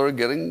people are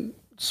getting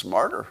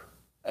smarter,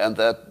 and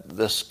that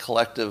this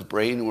collective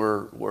brain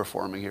we're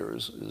forming here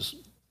is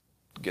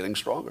getting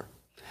stronger.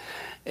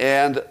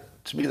 And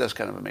to me, that's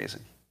kind of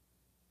amazing.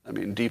 I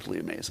mean, deeply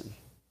amazing.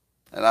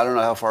 And I don't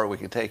know how far we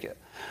can take it.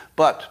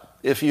 But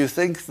if you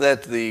think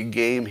that the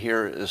game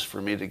here is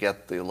for me to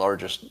get the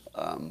largest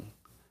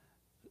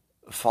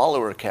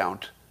follower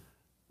count,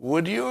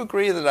 would you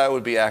agree that I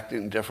would be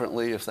acting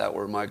differently if that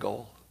were my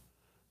goal?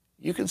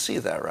 You can see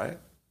that, right?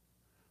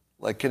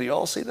 Like, can you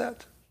all see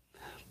that?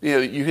 You know,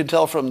 you can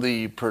tell from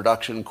the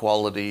production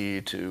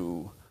quality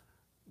to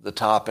the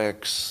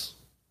topics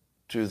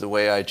to the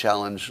way I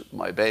challenge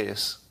my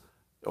base,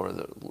 or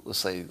let's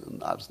say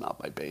it's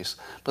not my base,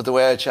 but the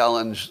way I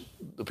challenge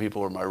the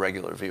people who are my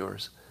regular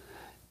viewers.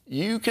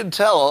 You can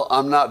tell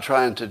I'm not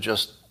trying to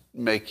just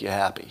make you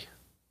happy.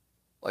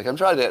 Like, I'm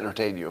trying to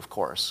entertain you, of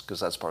course, because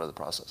that's part of the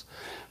process.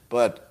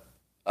 But,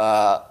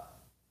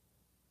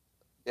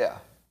 yeah.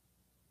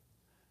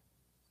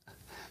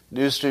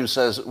 Newsstream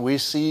says, we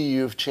see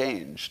you've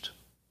changed.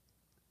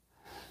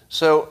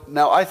 So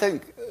now I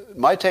think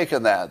my take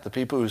on that, the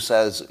people who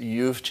says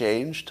you've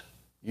changed,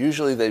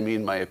 usually they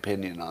mean my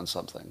opinion on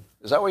something.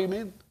 Is that what you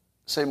mean?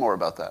 Say more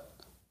about that.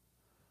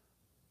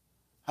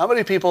 How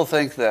many people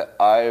think that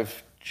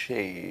I've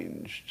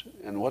changed?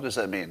 And what does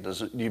that mean?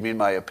 Do you mean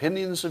my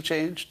opinions have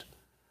changed?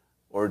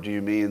 Or do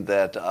you mean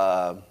that,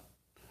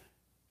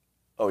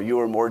 you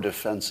are more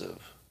defensive?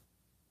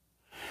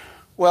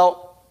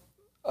 Well,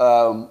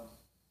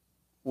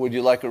 would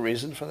you like a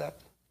reason for that?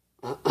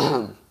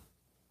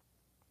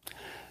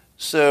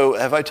 So,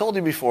 have I told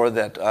you before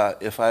that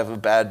if I have a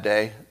bad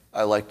day,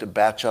 I like to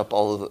batch up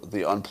all of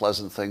the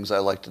unpleasant things I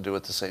like to do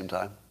at the same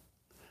time?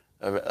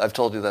 I've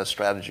told you that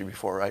strategy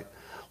before, right?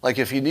 Like,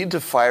 if you need to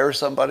fire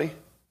somebody,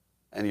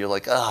 and you're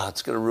like,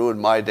 it's going to ruin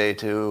my day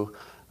too.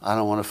 I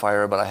don't want to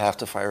fire, but I have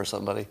to fire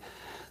somebody.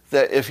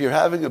 That if you're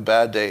having a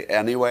bad day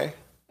anyway,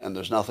 and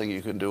there's nothing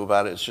you can do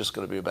about it, it's just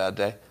going to be a bad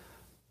day,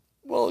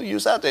 well,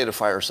 use that day to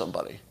fire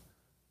somebody.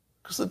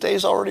 Because the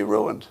day's already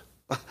ruined.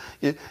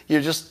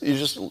 You're just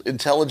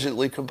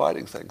intelligently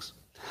combining things.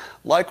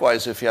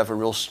 Likewise, if you have a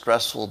real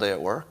stressful day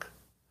at work,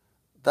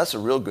 that's a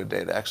real good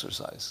day to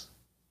exercise,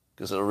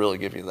 because it'll really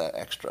give you that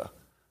extra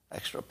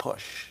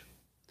push.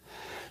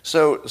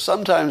 So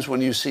sometimes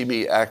when you see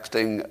me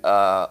acting,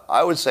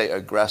 I would say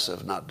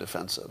aggressive, not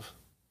defensive.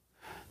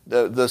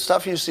 The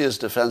stuff you see as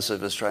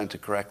defensive is trying to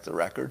correct the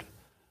record.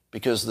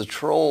 because the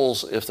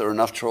trolls, if there are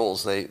enough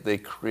trolls, they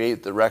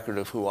create the record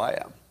of who I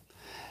am.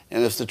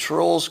 And if the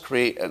trolls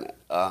create,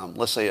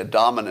 let's say, a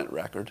dominant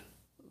record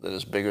that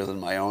is bigger than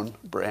my own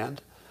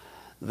brand,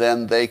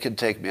 then they could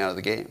take me out of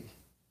the game.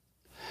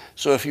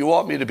 So if you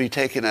want me to be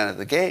taken out of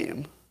the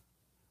game,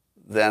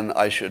 then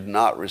I should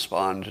not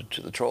respond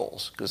to the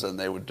trolls, because then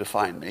they would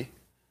define me.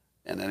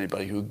 And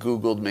anybody who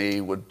Googled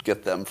me would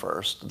get them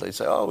first. They'd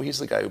say, oh, he's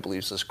the guy who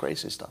believes this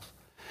crazy stuff.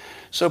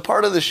 So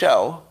part of the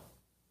show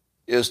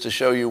is to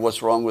show you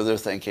what's wrong with their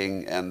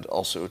thinking and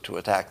also to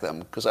attack them,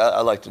 because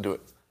I like to do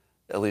it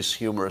at least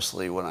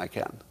humorously when I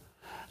can.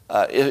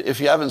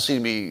 If you haven't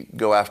seen me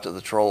go after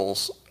the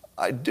trolls,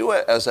 I do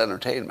it as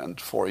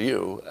entertainment for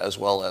you as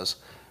well as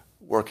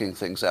working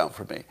things out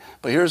for me.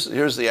 But here's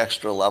the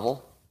extra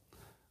level,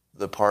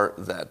 the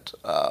part that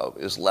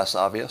is less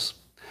obvious.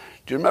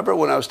 Do you remember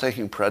when I was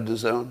taking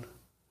prednisone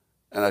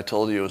and I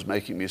told you it was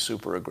making me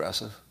super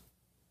aggressive?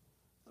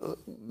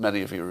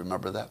 Many of you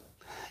remember that.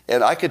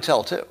 And I could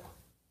tell too.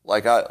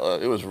 Like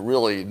it was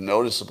really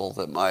noticeable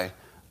that my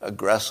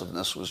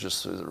aggressiveness was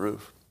just through the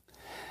roof.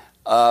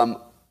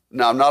 Now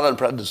I'm not on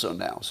prednisone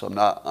now, so I'm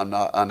not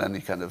on any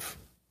kind of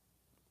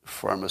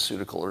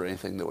pharmaceutical or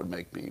anything that would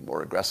make me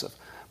more aggressive.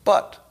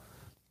 But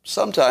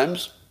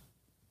sometimes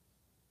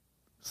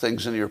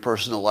things in your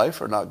personal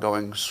life are not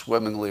going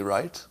swimmingly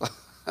right.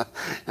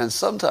 And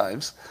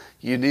sometimes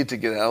you need to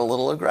get out a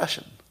little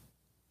aggression.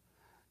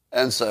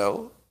 And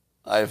so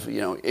I've,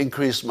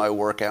 increased my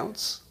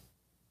workouts,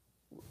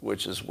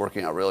 which is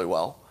working out really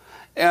well.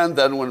 And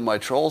then when my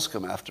trolls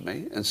come after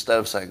me, instead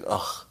of saying,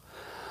 ugh,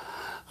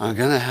 I'm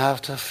going to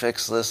have to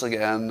fix this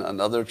again,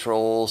 another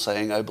troll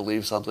saying I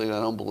believe something I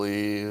don't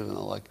believe,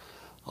 and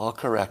I'll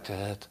correct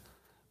it.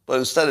 But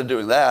instead of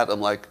doing that,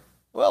 I'm like,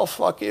 well,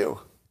 fuck you.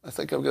 I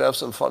think I'm going to have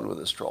some fun with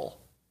this troll.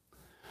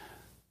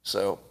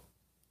 So,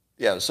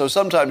 yeah, so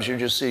sometimes you're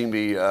just seeing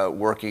me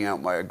working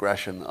out my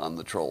aggression on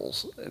the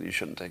trolls, and you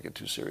shouldn't take it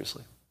too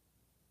seriously.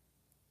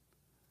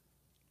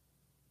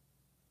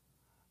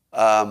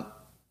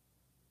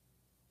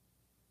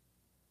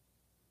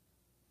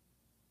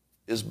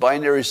 Is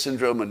binary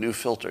syndrome a new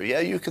filter?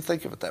 Yeah, you could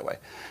think of it that way.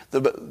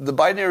 The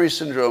binary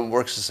syndrome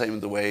works the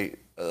same the way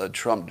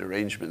Trump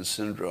derangement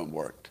syndrome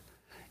worked.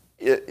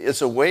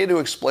 It's a way to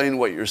explain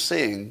what you're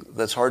seeing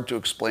that's hard to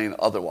explain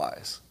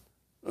otherwise,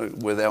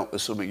 without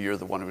assuming you're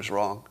the one who's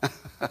wrong.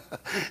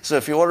 So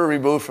if you want to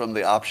remove from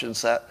the option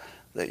set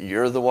that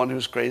you're the one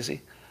who's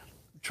crazy,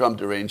 Trump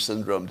deranged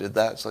syndrome did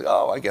that. It's like,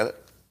 oh, I get it.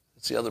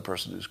 It's the other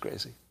person who's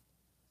crazy.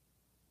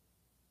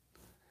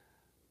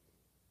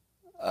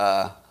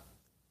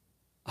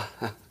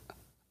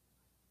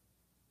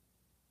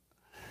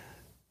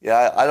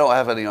 Yeah, I don't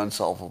have any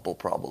unsolvable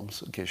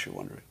problems, in case you're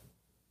wondering.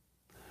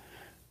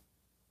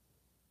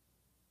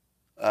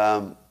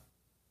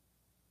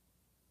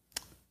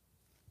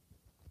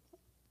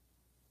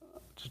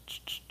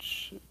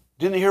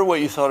 Didn't hear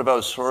what you thought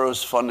about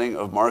Soros' funding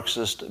of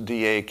Marxist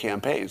DA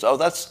campaigns. Oh,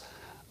 that's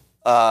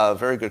a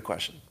very good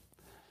question.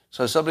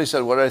 So somebody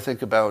said, what do I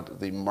think about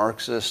the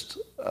Marxist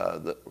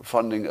the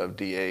funding of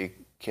DA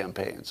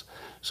campaigns?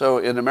 So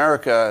in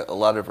America, a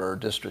lot of our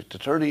district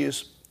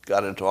attorneys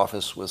got into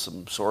office with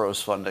some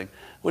Soros funding,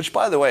 which,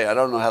 by the way, I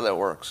don't know how that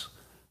works.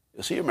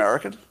 Is he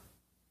American?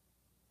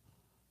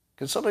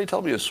 Can somebody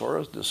tell me, does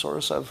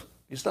Soros have,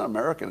 he's not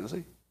American, is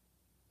he?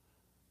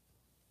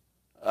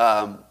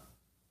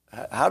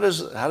 How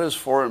does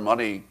foreign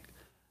money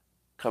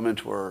come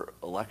into our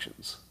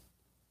elections?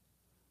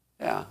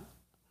 Yeah.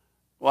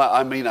 Well,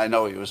 I mean, I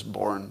know he was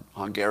born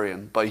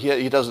Hungarian, but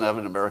he doesn't have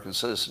an American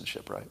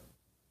citizenship, right?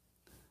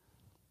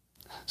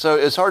 So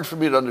it's hard for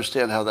me to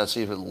understand how that's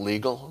even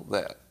legal,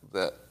 that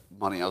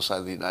money outside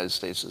of the United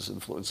States is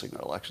influencing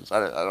our elections.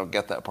 I don't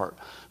get that part.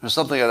 There's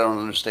something I don't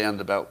understand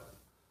about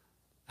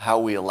how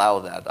we allow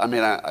that. I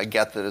mean, I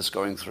get that it's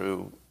going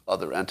through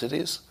other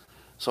entities.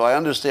 So I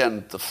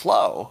understand the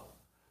flow,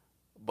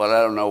 but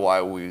I don't know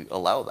why we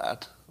allow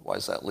that. Why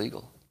is that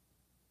legal?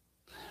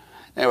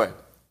 Anyway,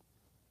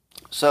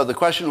 so the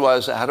question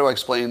was, how do I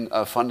explain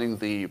funding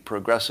the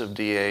progressive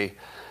DA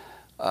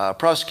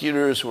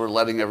prosecutors who are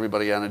letting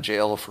everybody out of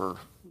jail for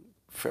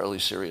fairly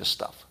serious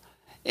stuff?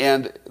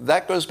 And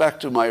that goes back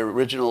to my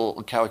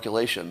original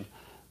calculation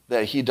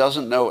that he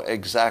doesn't know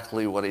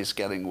exactly what he's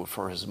getting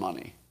for his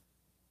money.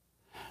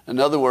 In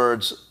other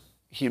words,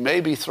 he may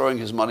be throwing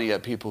his money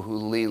at people who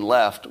lean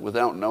left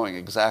without knowing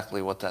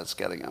exactly what that's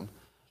getting him,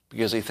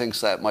 because he thinks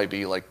that might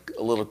be like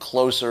a little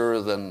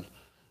closer than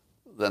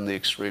the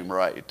extreme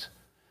right.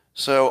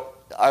 So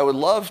I would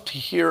love to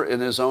hear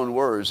in his own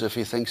words if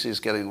he thinks he's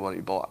getting what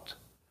he bought.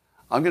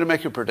 I'm going to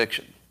make a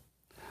prediction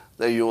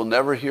that you will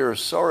never hear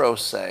Soros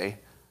say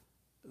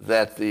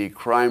that the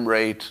crime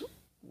rate,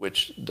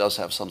 which does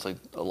have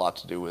a lot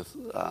to do with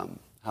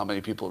how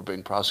many people are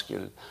being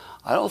prosecuted,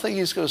 I don't think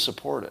he's going to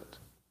support it.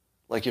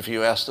 Like if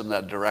you asked him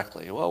that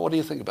directly, well, what do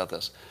you think about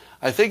this?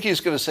 I think he's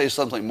going to say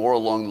something more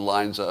along the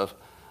lines of,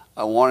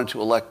 I wanted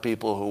to elect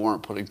people who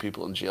weren't putting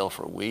people in jail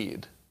for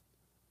weed.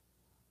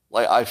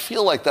 Like, I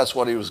feel like that's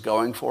what he was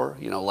going for,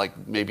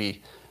 like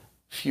maybe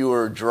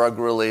fewer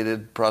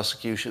drug-related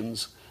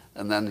prosecutions,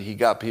 and then he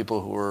got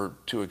people who were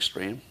too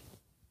extreme.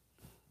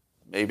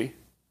 Maybe.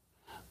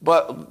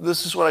 But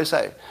this is what I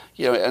say.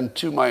 And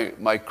to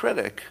my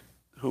critic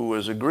who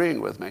was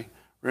agreeing with me,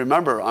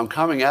 remember, I'm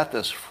coming at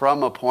this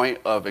from a point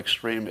of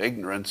extreme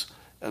ignorance,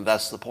 and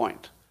that's the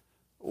point.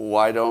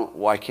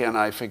 Why can't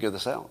I figure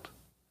this out?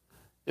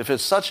 If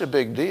it's such a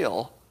big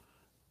deal,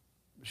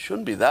 it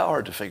shouldn't be that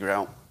hard to figure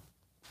out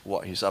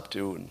what he's up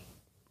to and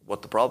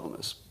what the problem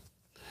is.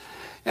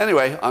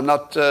 Anyway, I'm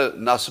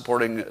not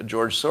supporting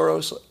George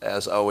Soros.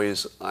 As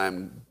always,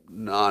 I'm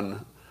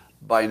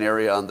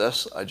non-binary on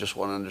this. I just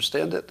want to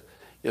understand it.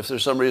 If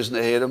there's some reason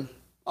to hate him,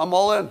 I'm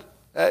all in.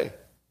 Hey,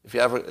 if you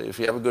have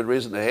a good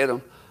reason to hate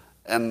him,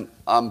 and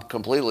I'm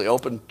completely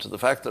open to the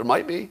fact there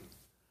might be.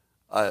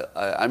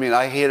 I mean,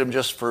 I hate him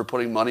just for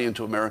putting money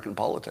into American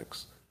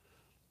politics.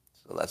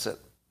 So that's it.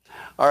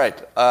 All right,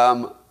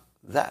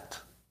 that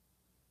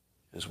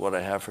is what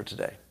I have for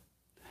today.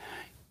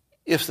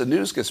 If the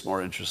news gets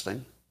more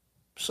interesting,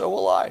 so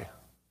will I.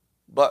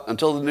 But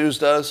until the news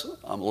does,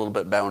 I'm a little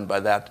bit bound by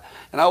that.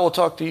 And I will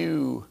talk to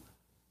you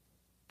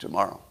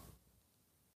tomorrow.